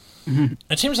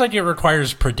 It seems like it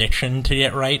requires prediction to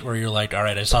get right, where you're like, all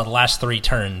right, I saw the last 3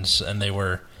 turns and they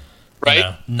were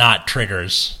not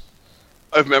triggers.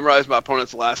 I've memorized my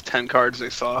opponent's last 10 cards they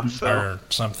saw. So. Or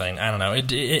something. I don't know.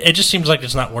 It just seems like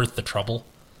it's not worth the trouble.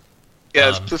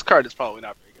 Yeah, this card is probably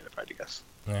not very good if I had to guess.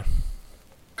 Yeah.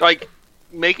 Like,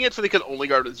 making it so they can only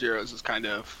guard with zeros is kind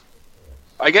of...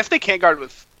 I guess they can't guard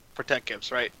with Protect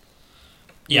Gifts, right?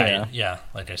 Yeah,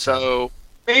 like I said. So,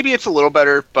 maybe it's a little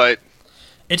better, but...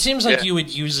 It seems like you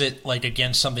would use it like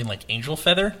against something like Angel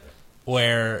Feather,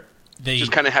 where they...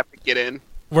 just kind of have to get in.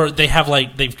 Where they have,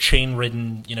 like, they've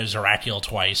chain-ridden, Zerakiel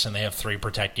twice, and they have 3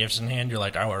 Protect Gifts in hand. You're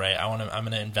like, oh, all right, I'm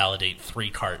going to invalidate 3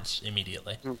 cards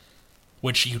immediately.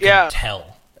 Which you can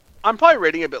tell. I'm probably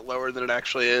rating it a bit lower than it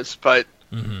actually is, but...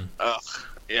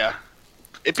 yeah.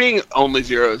 It being only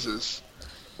zeros is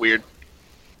weird.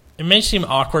 It may seem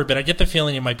awkward, but I get the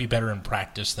feeling it might be better in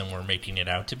practice than we're making it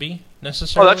out to be,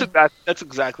 necessarily. Oh, that's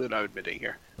exactly what I'm admitting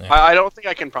here. Yeah. I don't think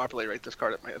I can properly rate this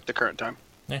card at the current time.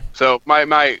 Yeah. So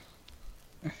my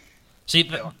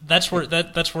see, that's where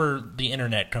the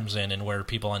internet comes in, and where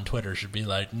people on Twitter should be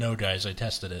like, "No, guys, I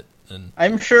tested it." And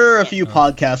I'm sure a few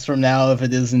podcasts from now, if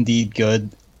it is indeed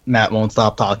good, Matt won't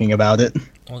stop talking about it.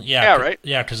 Well, yeah, right.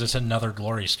 Yeah, because it's another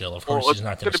glory skill. Of course, he's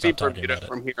not going to stop talking about it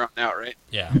from here on out, right?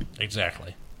 Yeah,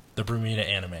 exactly. The Bermuda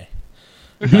anime.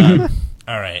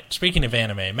 All right. Speaking of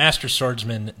anime, Master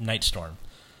Swordsman Nightstorm.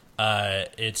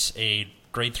 It's a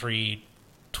grade 3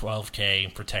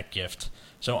 12k Protect gift.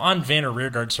 So on Vanner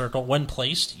Rearguard Circle, when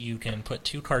placed, you can put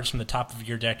 2 cards from the top of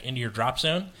your deck into your drop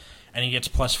zone, and he gets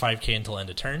plus 5k until end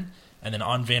of turn. And then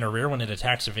on Vanner Rear, when it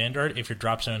attacks a Vanguard, if your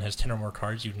drop zone has 10 or more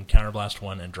cards, you can counterblast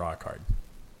 1 and draw a card.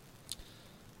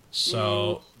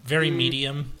 So, very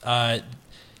medium.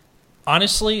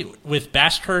 Honestly, with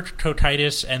Bastkirk,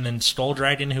 Cotitus, and then Skull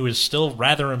Dragon, who is still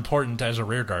rather important as a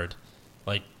rearguard,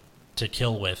 like, to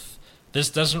kill with,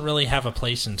 this doesn't really have a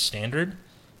place in Standard,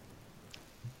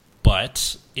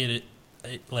 but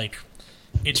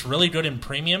it's really good in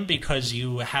Premium because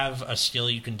you have a skill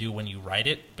you can do when you ride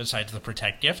it, besides the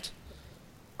Protect gift.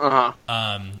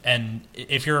 And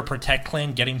if you're a Protect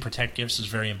clan, getting Protect gifts is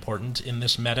very important in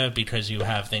this meta because you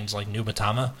have things like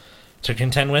Nubatama to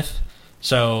contend with.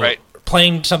 So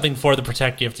playing something for the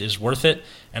Protect gift is worth it,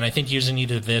 and I think using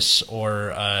either this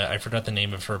or, I forgot the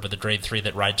name of her, but the grade 3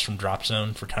 that rides from Drop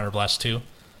Zone for Counterblast 2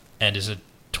 and is a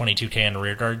 22k on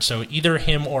rearguard. So either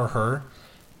him or her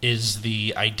is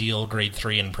the ideal grade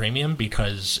 3 in Premium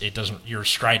because you're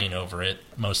striding over it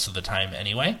most of the time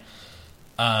anyway.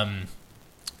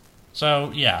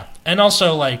 So, yeah. And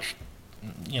also, like,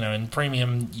 in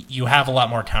Premium, you have a lot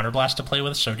more Counterblast to play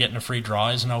with, so getting a free draw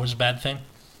isn't always a bad thing.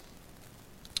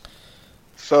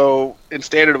 So, in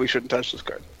Standard, we shouldn't touch this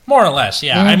card. More or less,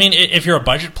 yeah. I mean, if you're a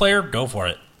budget player, go for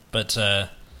it. But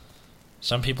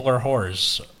some people are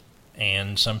whores,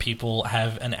 and some people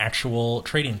have an actual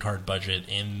trading card budget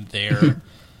in their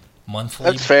monthly...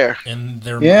 That's fair. In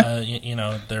their,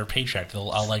 their paycheck.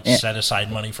 I'll set aside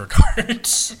money for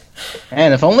cards.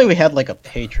 And if only we had, like, a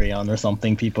Patreon or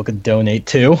something people could donate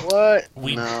to. What?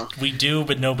 We do,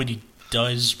 but nobody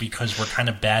does because we're kind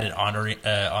of bad at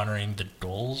honoring the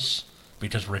goals.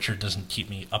 Because Richard doesn't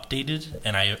keep me updated,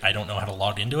 and I don't know how to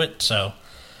log into it, so...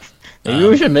 Maybe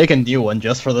we should make a new one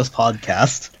just for this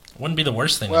podcast. Wouldn't be the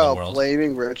worst thing in the world. Well,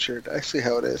 blaming Richard. I see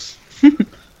how it is.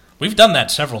 We've done that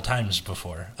several times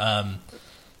before.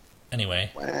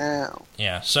 Anyway. Wow.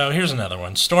 Yeah, so here's another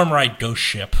one. Stormride Ghost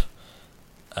Ship.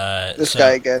 This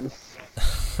guy again.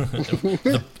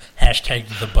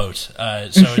 Hashtag the boat.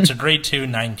 So it's a grade 2,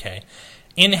 9k.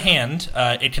 In hand,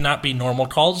 it cannot be normal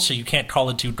called, so you can't call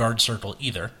it to guard circle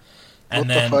either. And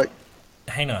what the fuck?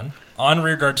 Hang on. On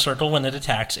rear guard circle, when it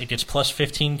attacks, it gets plus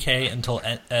 15k until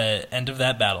end of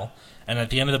that battle. And at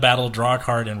the end of the battle, draw a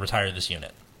card and retire this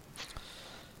unit.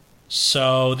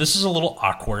 So this is a little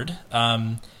awkward.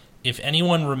 If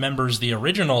anyone remembers the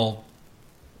original...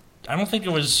 I don't think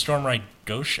it was Stormride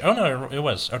Ghost Ship. Oh, no, it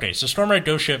was. Okay, so Stormride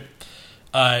Ghost Ship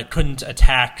couldn't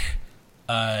attack...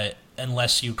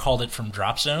 unless you called it from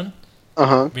Drop Zone,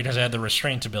 because it had the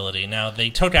Restraint ability. Now,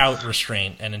 they took out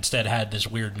Restraint and instead had this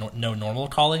weird no normal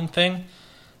calling thing.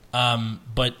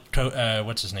 But,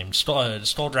 what's his name?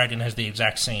 Skull Dragon has the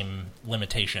exact same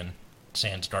limitation,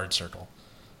 sans Guard Circle.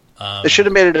 They should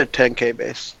have made it a 10k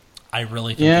base. I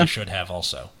really think they should have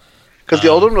also. Because the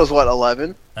old one was,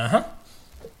 11? Uh-huh.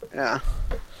 Yeah.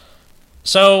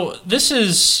 So, this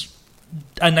is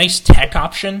a nice tech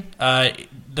option.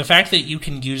 The fact that you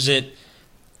can use it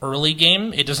early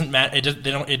game, it doesn't matter.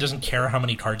 It doesn't care how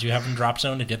many cards you have in drop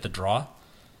zone to get the draw.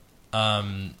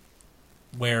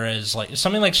 Whereas like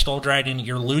something like Skull Dragon,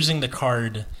 you're losing the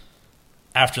card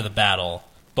after the battle,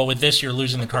 but with this, you're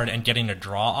losing the card and getting a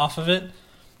draw off of it.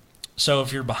 So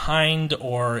if you're behind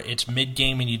or it's mid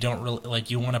game and you don't really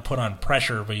like, you want to put on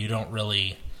pressure, but you don't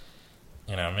really.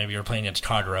 Maybe you're playing against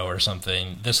Kagero or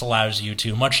something. This allows you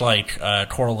to, much like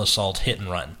Coral Assault, hit and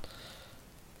run.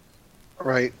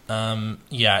 Right.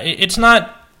 It's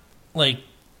not like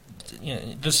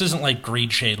this isn't like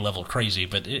Greed Shade level crazy,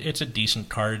 but it's a decent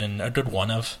card and a good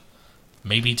one of,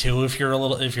 maybe two if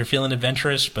you're feeling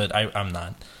adventurous. But I'm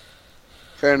not.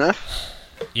 Fair enough.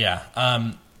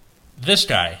 Yeah. This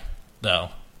guy though,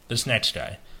 this next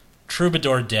guy,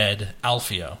 Troubadour Dead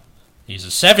Alfio. He's a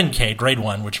 7k grade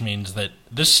 1, which means that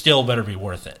this skill better be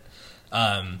worth it.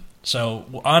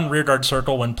 So on Rearguard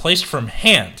Circle, when placed from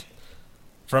hand,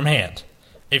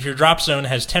 if your drop zone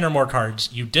has 10 or more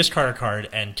cards, you discard a card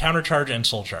and countercharge and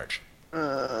soul charge.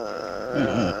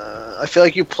 I feel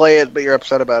like you play it, but you're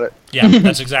upset about it. Yeah,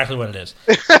 that's exactly what it is.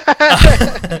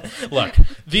 Look,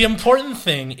 the important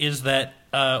thing is that,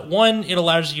 one, it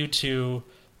allows you to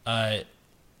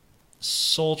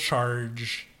soul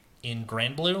charge in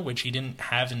Grand Blue, which you didn't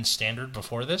have in Standard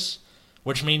before this,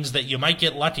 which means that you might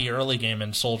get lucky early game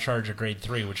and soul charge a grade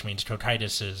 3, which means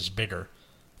Cocytus is bigger,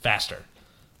 faster.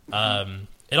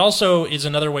 It also is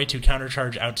another way to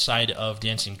countercharge outside of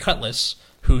Dancing Cutlass,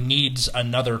 who needs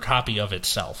another copy of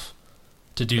itself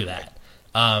to do that.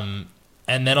 And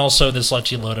then also this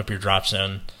lets you load up your drop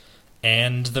zone.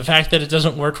 And the fact that it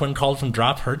doesn't work when called from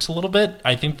drop hurts a little bit.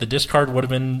 I think the discard would have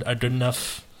been a good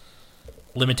enough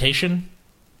limitation.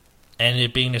 And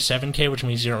it being a 7k, which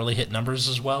means you don't really hit numbers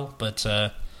as well. But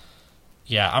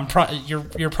yeah,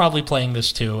 you're probably playing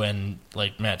this too, and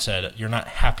like Matt said, you're not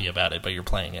happy about it, but you're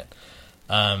playing it.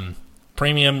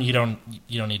 Premium, you don't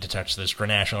need to touch this.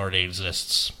 Grenache already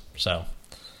exists, so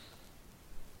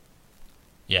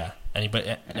yeah.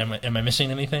 Anybody? Am I missing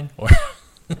anything? Or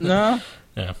No.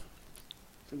 Yeah.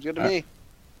 Seems good to me.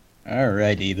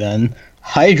 Alrighty then.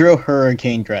 Hydro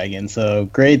Hurricane Dragon. So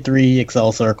grade 3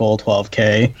 Excel Circle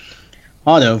 12k.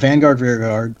 Auto Vanguard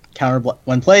Rearguard.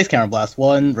 When placed, counterblast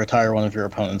 1. Retire one of your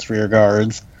opponent's rear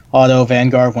guards. Auto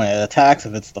Vanguard when it attacks.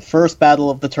 If it's the first battle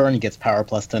of the turn, it gets power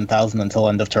plus 10,000 until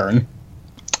end of turn.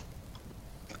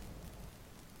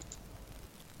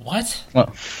 What?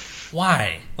 Well,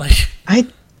 why? Like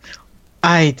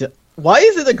why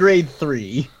is it a grade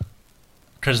 3?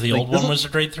 Because the old one was a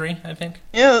grade 3, I think.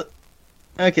 Yeah.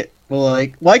 Okay. Well,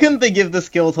 like, why couldn't they give this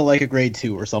skill to like a grade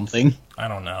 2 or something? I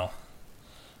don't know.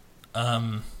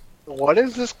 What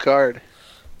is this card?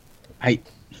 I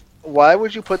Why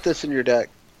would you put this in your deck?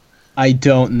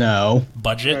 don't know.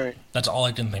 Budget? All right. That's all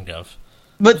I can think of.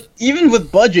 But even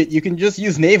with budget, you can just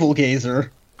use Navel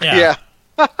Gazer. Yeah.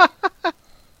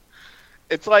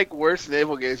 It's like worse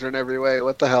Navel Gazer in every way.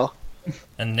 What the hell?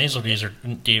 And Navel Gazer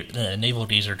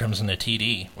comes in a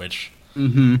TD, which,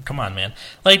 Mm-hmm. come on, man.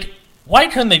 Like, why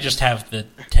couldn't they just have the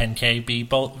 10k be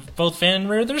both fan and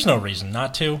rear? There's no reason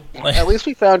not to. Like, At least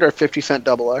we found our 50-cent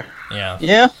double R. yeah.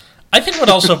 Yeah. I think what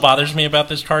also bothers me about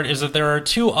this card is that there are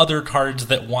two other cards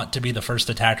that want to be the first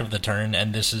attack of the turn,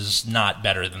 and this is not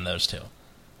better than those two.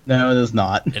 No, it is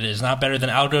not. It is not better than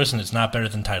Algos, and it's not better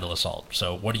than Tidal Assault.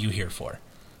 So what are you here for?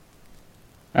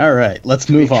 All right, let's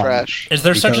move on. Trash. Is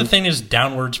there such a thing as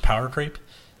downwards power creep?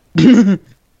 It's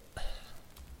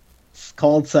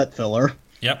called set filler.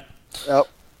 Yep. Yep.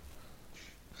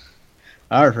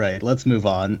 All right, let's move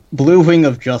on. Blue Wing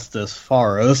of Justice,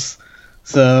 Pharos.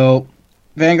 So,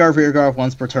 Vanguard Rearguard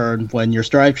once per turn. When your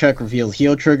strike check reveals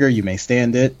heal trigger, you may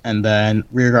stand it, and then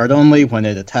Rearguard only when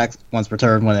it attacks once per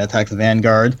turn when it attacks a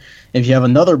Vanguard. If you have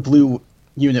another blue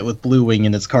unit with Blue Wing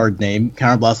in its card name,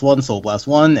 Counterblast 1, Soul Blast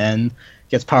 1, and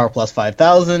gets power plus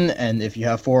 5,000, and if you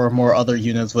have 4 or more other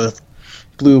units with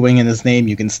Blue Wing in its name,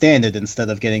 you can stand it instead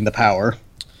of getting the power.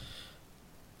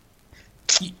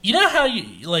 You know how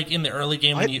you, like, in the early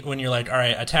game when you're like, all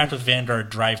right, attack with Vanguard,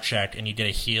 drive check, and you get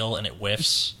a heal and it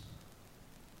whiffs?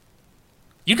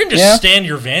 You can just stand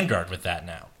your Vanguard with that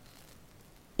now.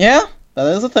 Yeah, that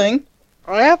is a thing.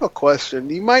 I have a question.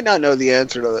 You might not know the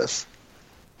answer to this.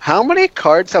 How many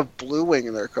cards have Blue Wing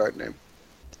in their card name?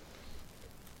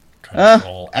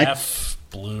 Control F,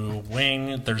 Blue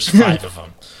Wing, there's 5 of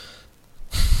them.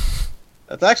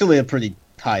 That's actually a pretty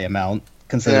high amount,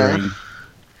 considering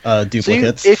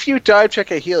duplicates. So if you dive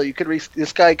check a heal, you could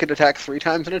this guy could attack 3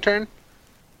 times in a turn?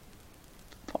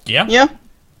 Yeah. Yeah.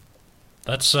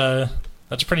 That's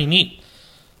pretty neat.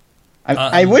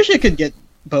 I wish it could get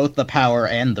both the power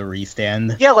and the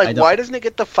restand. Yeah, I like don't- why doesn't it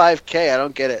get the 5K? I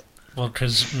don't get it. Well,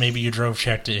 because maybe you drove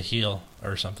check to heal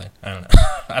or something. I don't know.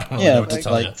 I don't really Yeah, know what to but,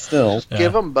 tell like you. still. Yeah.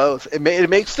 Give them both. It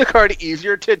makes the card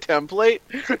easier to template.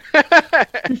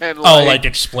 And Oh, like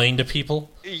explain to people?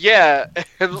 yeah.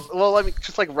 And, well, I mean,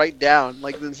 just like write down,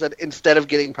 like instead of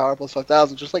getting power plus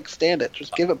 5,000, just like stand it.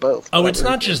 Just give it both. Oh, it's Whatever.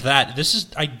 not just that. This is,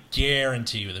 I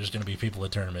guarantee you, there's going to be people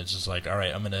at tournaments. It's like, all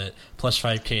right, I'm going to plus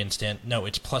 5K and stand. No,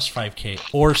 it's plus 5K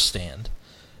or stand.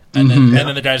 And then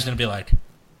the guy's going to be like,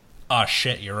 oh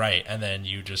shit, you're right. And then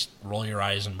you just roll your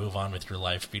eyes and move on with your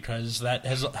life because that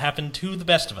has happened to the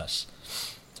best of us.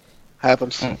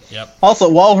 Happens. Yep. Also,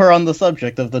 while we're on the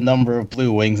subject of the number of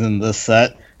blue wings in this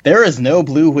set, there is no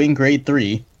blue wing grade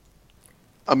 3.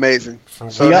 Amazing. For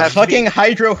So We it got has to be- fucking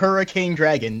Hydro Hurricane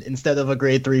Dragon instead of a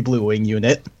grade 3 blue wing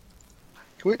unit.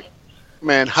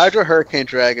 Man, Hydra Hurricane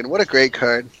Dragon, what a great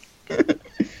card.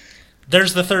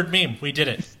 There's the third meme. We did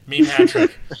it. Meme hat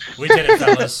trick. We did it,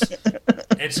 fellas.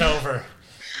 It's over.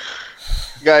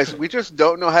 Guys, we just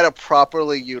don't know how to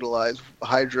properly utilize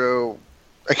Hydro.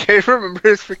 I can't remember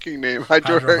his freaking name.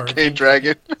 Hydro Hydro Hurricane Hurricane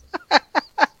Dragon.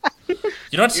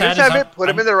 You know what's You sad just is haven't put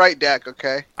him in the right deck,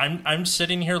 okay? I'm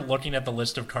sitting here looking at the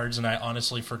list of cards, and I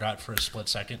honestly forgot for a split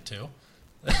second too.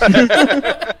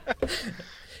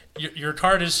 Your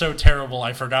card is so terrible.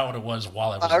 I forgot what it was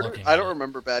while I was looking. I at don't it.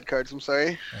 remember bad cards, I'm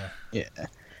sorry. Yeah.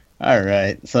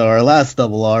 Alright, so our last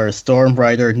double R is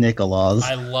Stormbrighter Nicholas.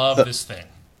 I love So- this thing.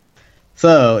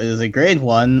 So, it is a grade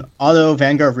 1, auto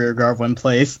Vanguard Rearguard when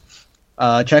placed.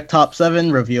 Check top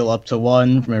 7, reveal up to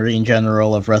 1 Marine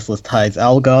General of Restless Tides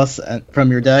Algos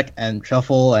from your deck, and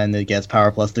shuffle, and it gets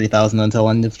power plus 3,000 until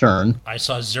end of turn. I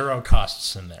saw 0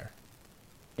 costs in there.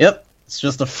 Yep, it's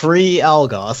just a free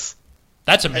Algos.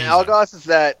 That's And amazing. Algos is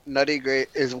that nutty grade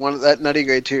is one of that nutty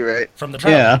grade too, right? From the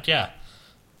trial Yeah. deck, yeah.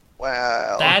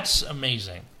 Wow. That's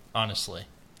amazing, honestly.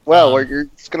 well, um, you're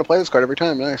just gonna play this card every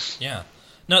time. Nice. Yeah.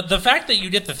 No, the fact that you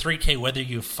get the 3K whether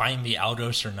you find the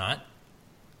Aldos or not,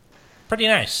 pretty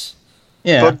nice.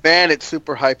 Yeah, But man, it's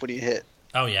super hype when you hit.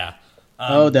 Oh, yeah.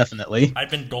 oh, definitely.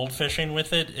 I've been goldfishing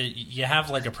with it. You have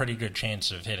like a pretty good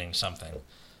chance of hitting something.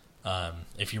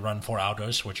 If you run 4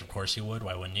 Aldos, which of course you would,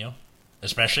 why wouldn't you?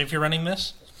 Especially if you're running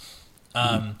this.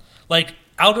 Like,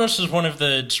 Aldos is one of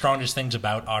the strongest things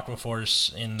about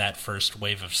Aquaforce in that first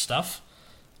wave of stuff.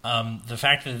 The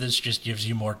fact that this just gives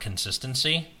you more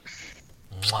consistency,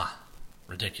 mwah,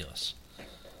 ridiculous.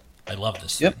 I love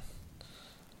this Yep.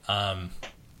 thing.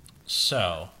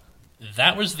 So,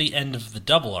 that was the end of the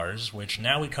double R's, which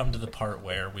now we come to the part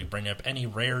where we bring up any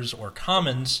rares or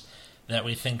commons that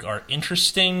we think are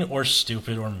interesting or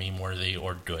stupid or meme-worthy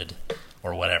or good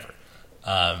or whatever.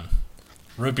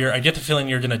 Root Beer, I get the feeling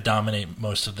you're going to dominate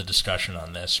most of the discussion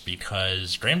on this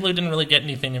because Granblue didn't really get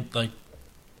anything like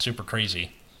super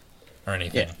crazy or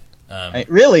anything.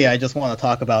 I just want to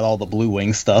talk about all the blue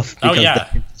wing stuff Oh, because yeah.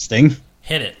 they're interesting.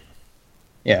 Hit it.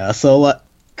 Yeah, so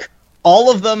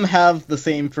all of them have the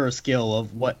same first skill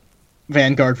of what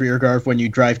Vanguard Rearguard. When you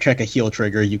drive check a heal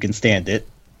trigger, you can stand it.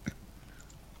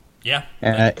 Yeah.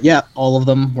 Yeah, all of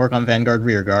them work on Vanguard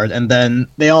Rearguard, and then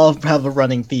they all have a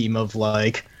running theme of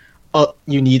like,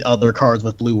 you need other cards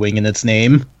with blue wing in its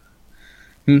name.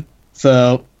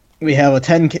 So we have an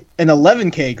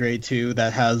 11K grade 2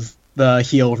 that has the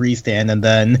heal restand, and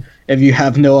then if you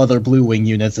have no other blue wing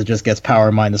units, it just gets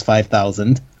power minus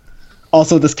 5,000.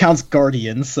 Also, this counts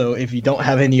Guardians, so if you don't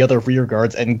have any other rear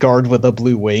guards and guard with a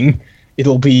blue wing,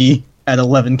 it'll be at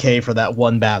 11K for that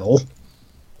one battle.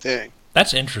 Dang.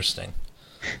 That's interesting.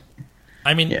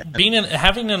 I mean, Yeah.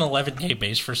 having an 11K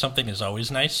base for something is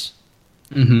always nice.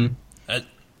 Mm-hmm. I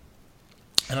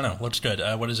don't know. Looks good.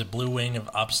 What is it? Blue Wing of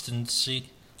Obstinacy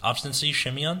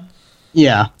Shimeon?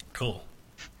 Yeah. Cool.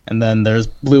 And then there's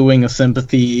Blue Wing of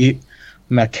Sympathy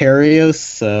Macarios,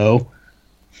 so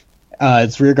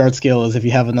its rearguard skill is if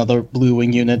you have another Blue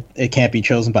Wing unit, it can't be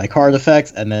chosen by card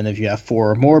effects, and then if you have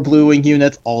 4 or more Blue Wing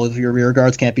units, all of your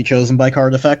rearguards can't be chosen by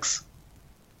card effects.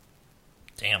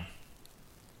 Damn.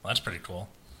 Well, that's pretty cool.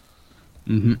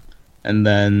 Mm-hmm. And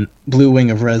then Blue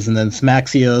Wing of Resonance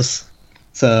Maxios.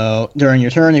 So during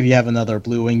your turn, if you have another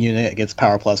Blue Wing unit, it gets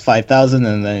power plus 5,000,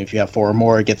 and then if you have 4 or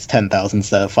more, it gets 10,000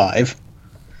 instead of 5.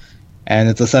 And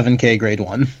it's a 7K grade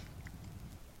 1.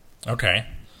 Okay.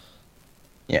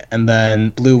 Yeah, and then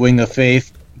Blue Wing of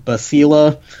Faith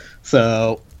Basila.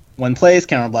 So when placed,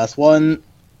 counterblast 1,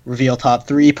 reveal top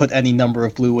 3, put any number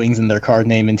of blue wings in their card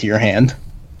name into your hand.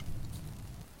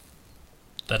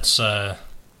 That's,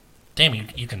 damn,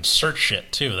 you can search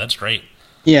shit, too. That's great.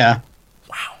 Yeah.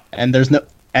 Wow. And there's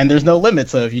And there's no limit,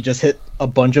 so if you just hit a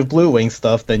bunch of Blue Wing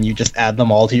stuff, then you just add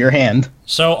them all to your hand.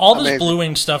 So all this Amazing. Blue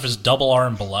Wing stuff is double R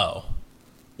and below,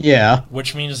 Yeah.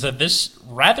 which means that this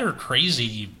rather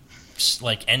crazy,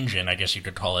 like, engine, I guess you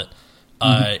could call it,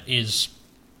 is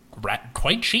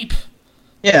quite cheap.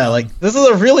 Yeah, like, this is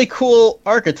a really cool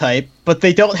archetype, but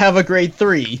they don't have a grade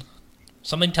 3.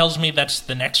 Something tells me that's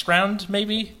the next round,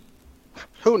 maybe?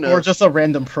 Who knows? Or just a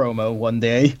random promo one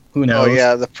day. Who knows? Oh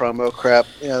yeah, the promo crap.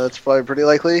 Yeah, that's probably pretty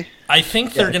likely. I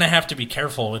think they're Yeah. going to have to be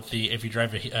careful with if you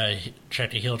drive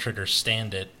check a heel trigger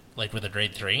stand it, like with a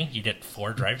grade 3, you get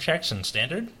 4 drive checks in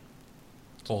standard.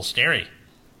 It's a little scary.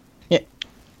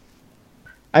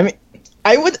 I mean,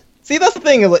 I would... See, that's the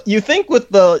thing. You think with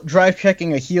the drive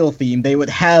checking a heal theme, they would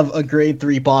have a grade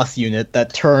 3 boss unit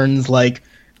that turns, like,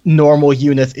 normal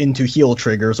units into heal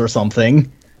triggers or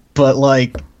something. But,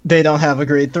 like, they don't have a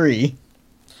grade 3.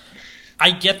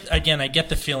 I get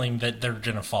the feeling that they're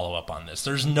going to follow up on this.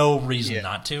 There's no reason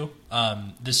not to.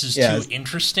 This is too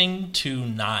interesting to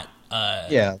not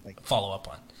follow up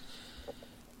on.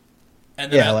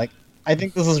 And then I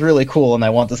think this is really cool, and I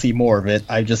want to see more of it.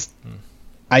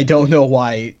 I don't know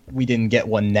why we didn't get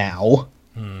one now.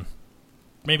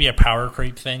 Maybe a power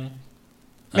creep thing.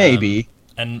 Maybe.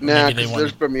 And Nah, maybe they because want.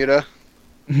 there's Bermuda.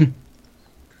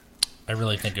 I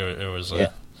really think it was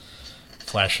a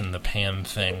flash in the pan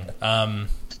thing.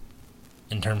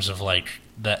 In terms of like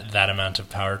that amount of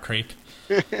power creep.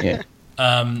 Yeah.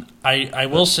 I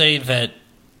will say that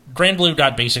Grand Blue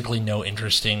got basically no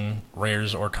interesting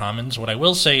rares or commons. What I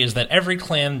will say is that every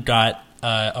clan got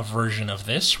a version of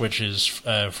this, which is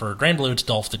for Grand Blue, it's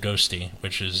Dolph the Ghosty,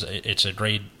 which is it's a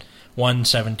grade 1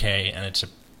 7K, and it's a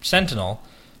Sentinel.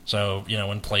 So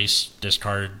when placed,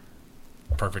 discard,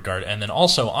 perfect guard, and then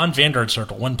also on Vanguard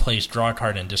Circle, when placed, draw a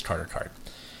card and discard a card.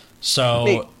 So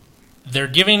Neat. they're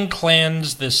giving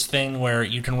clans this thing where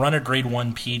you can run a grade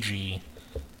 1 PG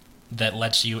that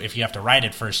lets you, if you have to ride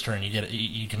it first turn,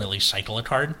 you can at least cycle a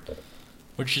card,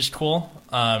 which is cool.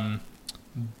 But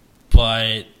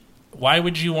why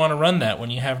would you want to run that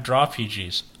when you have draw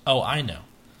PGs? Oh, I know.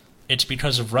 It's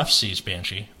because of Rough Seas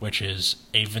Banshee, which is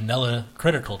a vanilla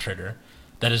critical trigger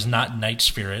that is not Night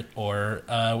Spirit or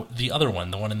the other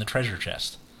one, the one in the treasure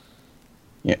chest.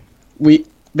 Yeah.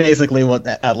 Basically, what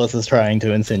Atlas is trying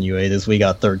to insinuate is we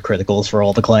got third criticals for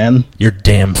all the clan. You're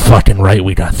damn fucking right,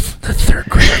 we got the third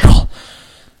critical.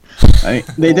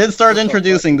 They did start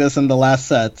introducing this in the last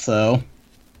set, so...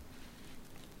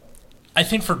 I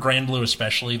think for Grand Blue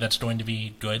especially, that's going to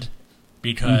be good,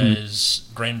 because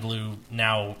Grand Blue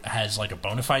now has like a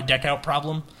bona fide deck out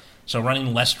problem, so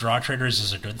running less draw triggers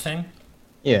is a good thing.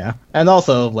 Yeah, and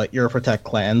also, like, you're a Protect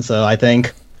clan, so I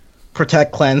think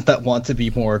Protect clans that want to be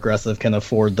more aggressive can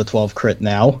afford the 12 crit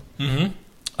now. Mm-hmm.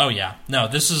 Oh yeah. No,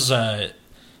 this is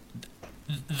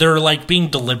they're like being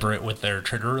deliberate with their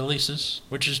trigger releases,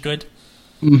 which is good.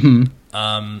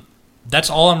 Mm-hmm.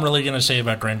 That's all I'm really going to say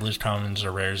about Grand Blue's commons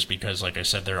or rares, because, like I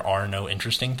said, there are no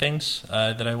interesting things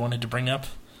that I wanted to bring up.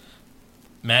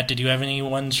 Matt, did you have any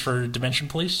ones for Dimension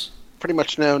Police? Pretty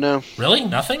much no. Really?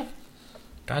 Nothing?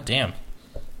 God damn.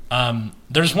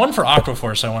 There's one for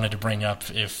Aquaforce I wanted to bring up.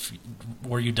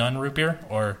 Were you done, Root Beer?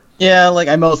 Or... Yeah, like,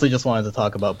 I mostly just wanted to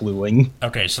talk about Blue Wing.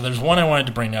 Okay, so there's one I wanted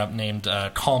to bring up named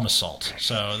Calm Assault.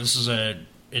 So this is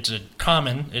it's a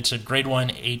common. It's a grade 1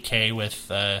 8K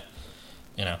with,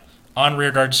 on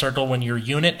rearguard circle, when your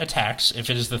unit attacks, if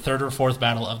it is the third or fourth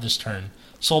battle of this turn,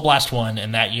 Soul Blast 1,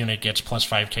 and that unit gets plus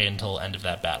 5K until end of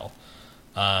that battle.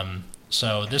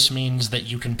 So this means that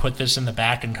you can put this in the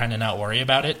back and kind of not worry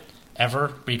about it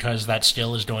ever, because that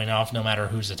skill is going off no matter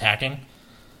who's attacking.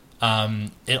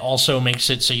 It also makes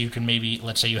it so you can maybe,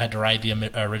 let's say you had to ride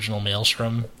the original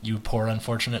Maelstrom, you poor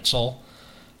unfortunate soul.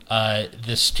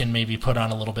 This can maybe put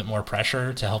on a little bit more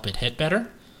pressure to help it hit better.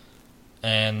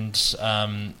 And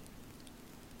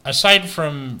aside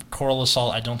from Coral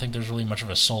Assault, I don't think there's really much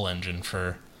of a soul engine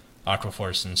for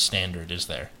Aquaforce in Standard, is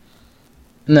there?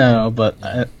 No, but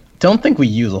I don't think we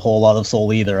use a whole lot of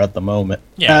soul either at the moment.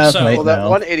 Yeah, so- right Well, that now.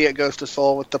 one idiot goes to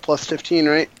Soul with the plus 15,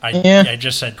 right? I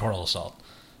just said Coral Assault.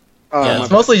 Oh, Yeah, my it's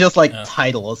bad. mostly just like Yeah.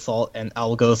 Tidal Assault and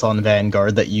Algos on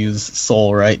Vanguard that use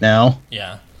soul right now.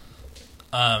 Yeah.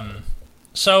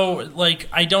 So, like,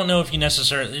 I don't know if you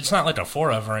necessarily... It's not like a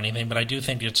 4 of or anything, but I do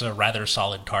think it's a rather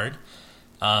solid card.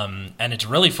 And it's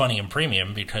really funny in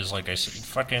Premium because, like I said,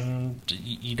 fucking...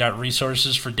 You got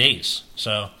resources for days.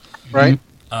 So, Right?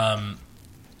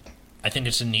 I think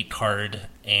it's a neat card.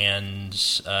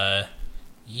 And,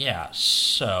 yeah,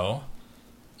 so...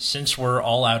 Since we're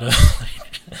all out of...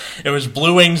 it was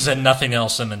Blue Wings and nothing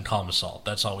else, and then Calm Assault.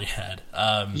 That's all we had.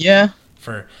 Yeah.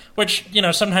 For which,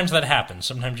 sometimes that happens.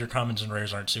 Sometimes your commons and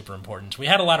rares aren't super important. We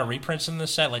had a lot of reprints in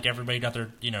this set. Like, everybody got their,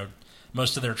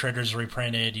 most of their triggers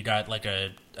reprinted. You got, like,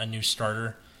 a new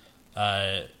starter.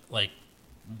 Like,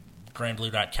 Grand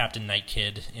Blue got Captain Night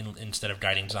Kid instead of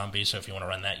Guiding Zombie, so if you want to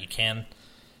run that, you can.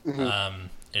 Mm-hmm.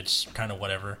 It's kind of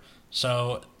whatever.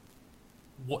 So,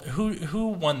 who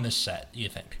won this set, do you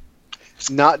think?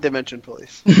 Not Dimension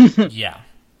Police. Yeah.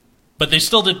 But they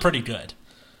still did pretty good.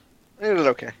 It was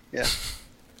okay, yeah.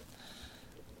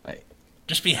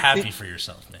 Just be happy for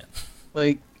yourself, man.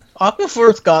 Like,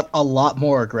 Aquaforce got a lot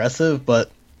more aggressive,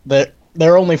 but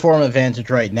their only form of advantage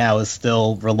right now is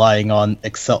still relying on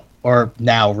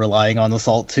relying on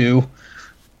Assault 2.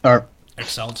 Or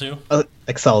Excel 2?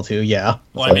 Excel 2, yeah.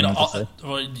 Well, I mean,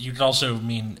 you could also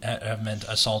have meant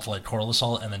Assault like Coral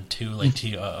Assault, and then 2 like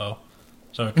TOO.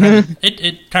 So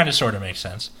it kind of sort of makes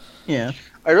sense. Yeah.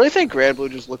 I really think Grand Blue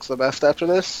just looks the best after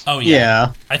this. Oh,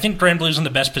 yeah. I think Grand Blue's in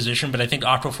the best position, but I think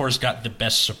Aquaforce got the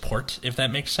best support, if that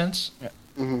makes sense. Yeah.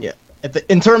 Mm-hmm. Yeah.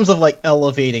 In terms of, like,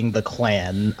 elevating the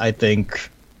clan, I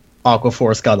think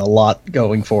Aquaforce got a lot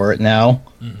going for it now.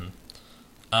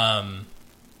 Mm-hmm.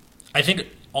 I think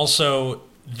also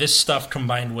this stuff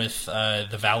combined with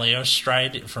the Valios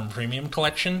Stride from Premium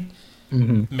Collection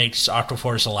makes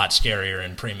Aquaforce a lot scarier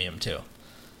in Premium, too.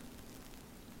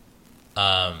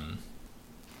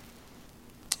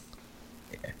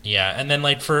 Yeah, and then,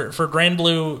 like, for Grand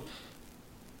Blue,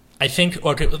 I think,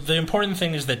 the important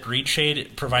thing is that Greed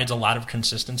Shade provides a lot of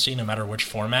consistency no matter which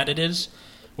format it is,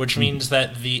 which means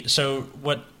that so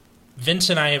what Vince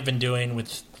and I have been doing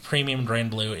with Premium Grand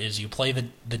Blue is you play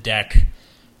the deck,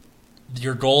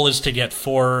 your goal is to get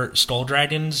 4 Skull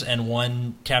Dragons and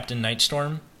 1 Captain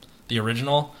Nightstorm, the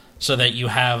original, so that you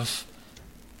have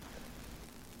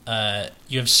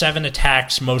 7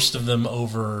 attacks, most of them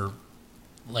over,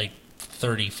 like,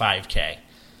 35k.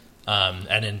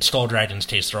 And in Skull Dragon's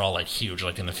case, they're all, like, huge,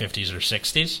 like in the 50s or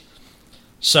 60s.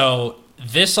 So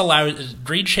this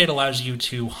Greed Shade allows you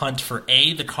to hunt for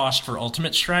A, the cost for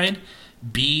Ultimate Stride,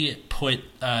 B, put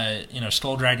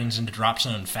Skull Dragons into drop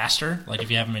zone faster, like if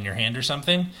you have them in your hand or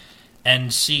something,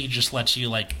 and C, just lets you,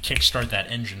 like, kickstart that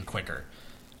engine quicker.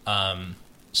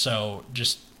 So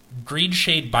just Greed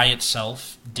Shade by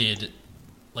itself did,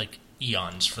 like,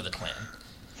 eons for the clan.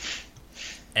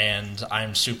 And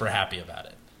I'm super happy about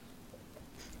it.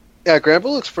 Yeah, Grand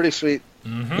Blue looks pretty sweet.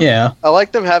 Mm-hmm. Yeah. I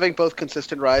like them having both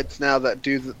consistent rides now that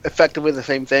do effectively the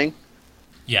same thing.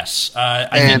 Yes.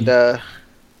 A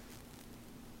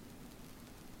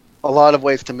lot of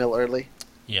ways to mill early.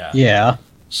 Yeah. Yeah.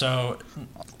 So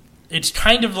it's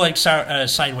kind of like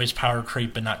sideways power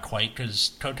creep, but not quite,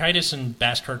 because Cocytus and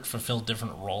Bastkirk fulfill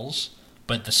different roles,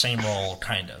 but the same role,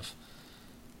 kind of.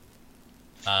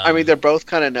 I mean, they're both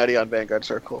kind of nutty on Vanguard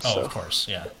Circle. Oh, so. Of course,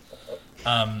 yeah.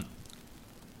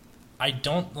 I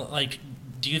don't, like,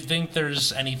 do you think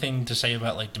there's anything to say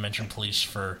about, like, Dimension Police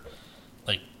for,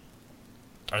 like,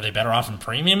 are they better off in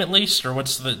Premium at least? Or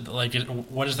what's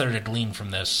what is there to glean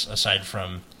from this aside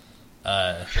from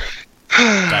Skyliner?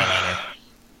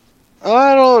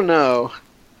 I don't know.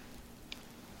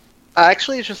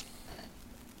 Actually, just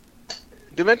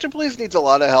Dimension Police needs a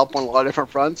lot of help on a lot of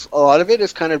different fronts. A lot of it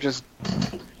is kind of just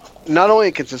not only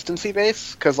a consistency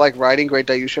base, because, like, riding Great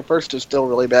Dayusha first is still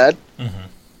really bad. Mm-hmm.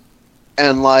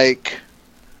 And, like,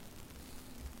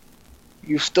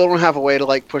 you still don't have a way to,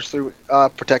 like, push through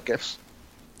Protect Gifts.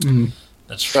 Mm.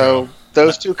 That's true. So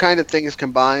those two kind of things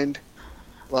combined,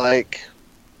 like,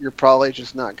 you're probably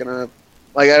just not gonna.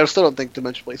 Like, I still don't think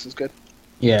Dimension Police is good.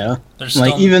 Yeah. There's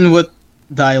like, still... even with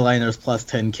Die-Liners plus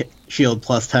 10 shield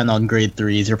plus 10 on grade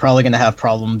 3s, you're probably going to have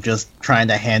problem just trying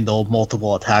to handle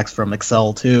multiple attacks from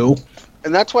Excel too.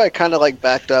 And that's why I kind of, like,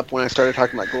 backed up when I started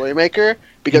talking about Glory Maker,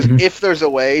 because if there's a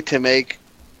way to make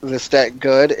this deck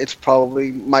good, it's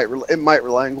probably might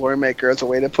rely on Glory Maker as a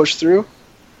way to push through.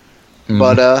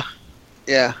 But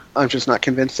yeah, I'm just not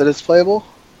convinced that it's playable.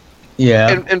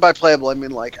 Yeah. And by playable, I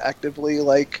mean, like, actively,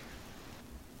 like,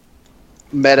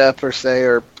 meta per se,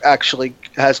 or actually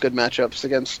has good matchups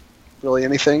against really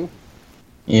anything.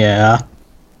 Yeah.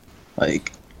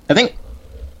 Like, I think,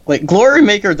 like, Glory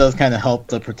Maker does kind of help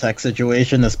the Protect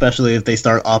situation, especially if they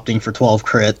start opting for 12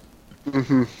 crit.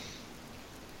 Mm-hmm.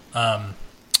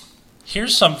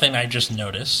 Here's something I just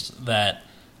noticed that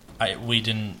you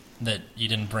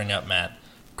didn't bring up, Matt.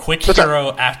 Quick What's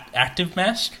Hero Active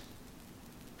Mask?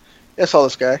 I saw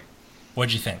this guy.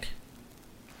 What'd you think?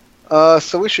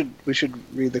 So we should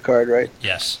read the card, right?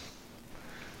 Yes.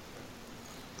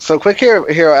 So Quick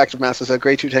Hero Active Mask is a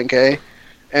grade 2 10k,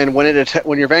 and when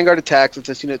your Vanguard attacks, if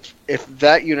this unit, if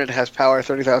that unit has power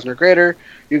 30,000 or greater,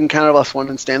 you can counter +1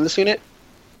 and stand this unit.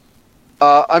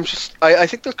 I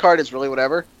think this card is really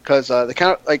whatever because the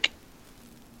counter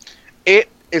it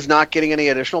is not getting any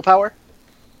additional power,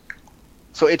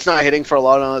 so it's not hitting for a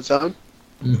lot on its own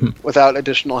without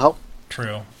additional help.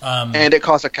 True. And it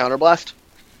costs a counterblast.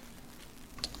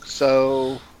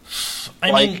 So,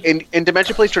 I mean, in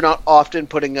Dimension Police, you're not often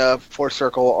putting a Force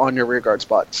Circle on your rearguard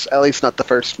spots. At least not the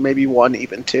first, maybe one,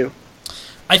 even two.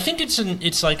 I think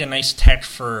it's like a nice tech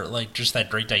for like just that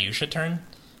Great Dayusha turn,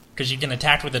 because you can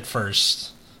attack with it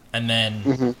first, and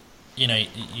then you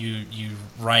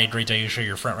ride Great Dayusha,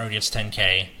 your front row gets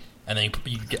 10k, and then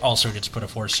you also get to put a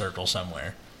Force Circle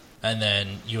somewhere, and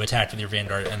then you attack with your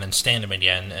Vanguard, and then stand him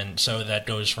again, and so that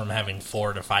goes from having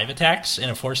 4 to 5 attacks in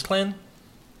a Force Clan.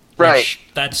 Right.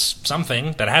 That's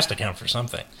something that has to count for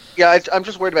something. Yeah, I'm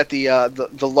just worried about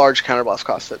the large counterblast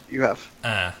cost that you have.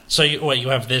 So you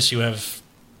have this, you have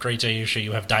Great Dayusha,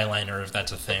 you have Dieliner, if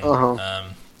that's a thing.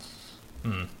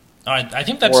 I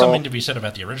think that's something to be said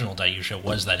about the original Dayusha,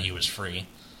 was that he was free.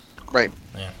 Right.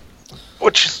 Yeah.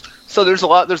 So there's a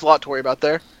lot to worry about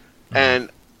there,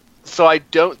 and so I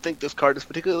don't think this card is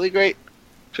particularly great,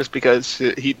 just because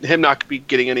him not be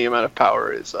getting any amount of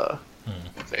power is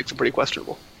it's pretty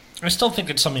questionable. I still think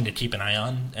it's something to keep an eye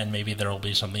on, and maybe there will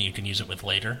be something you can use it with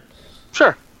later.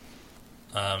 Sure.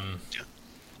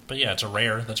 But yeah, it's a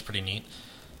rare. That's pretty neat.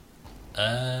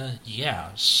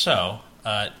 So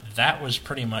that was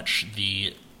pretty much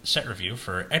the set review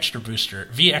for Extra Booster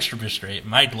 8,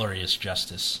 My Glorious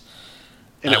Justice.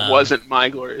 And it wasn't My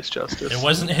Glorious Justice. It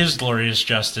wasn't his Glorious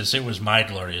Justice, it was My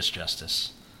Glorious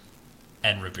Justice.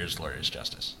 And Root Beer's Glorious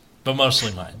Justice. But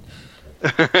mostly mine.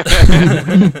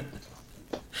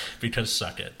 Because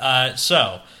suck it.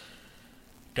 So,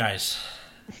 guys,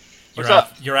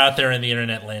 you're out there in the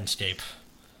internet landscape.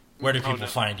 Where do people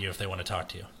find you if they want to talk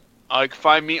to you? You can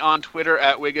find me on Twitter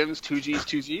at Wiggins,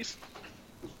 2Gs.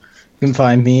 You can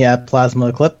find me at Plasma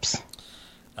Eclipse.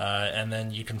 And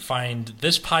then you can find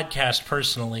this podcast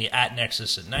personally at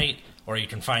Nexus at Night, or you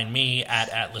can find me at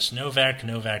Atlas Novak,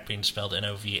 Novak being spelled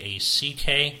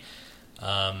Novack.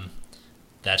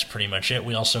 That's pretty much it.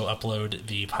 We also upload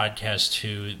the podcast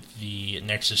to the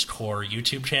Nexus Core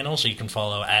YouTube channel, so you can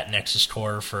follow at Nexus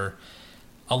Core for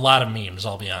a lot of memes,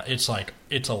 I'll be honest.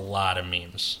 It's a lot of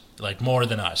memes. Like, more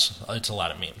than us. It's a lot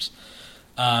of memes.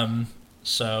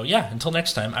 So, yeah, until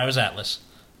next time, I was Atlas.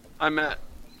 I'm Matt.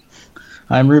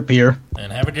 I'm Root Beer.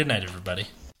 And have a good night, everybody.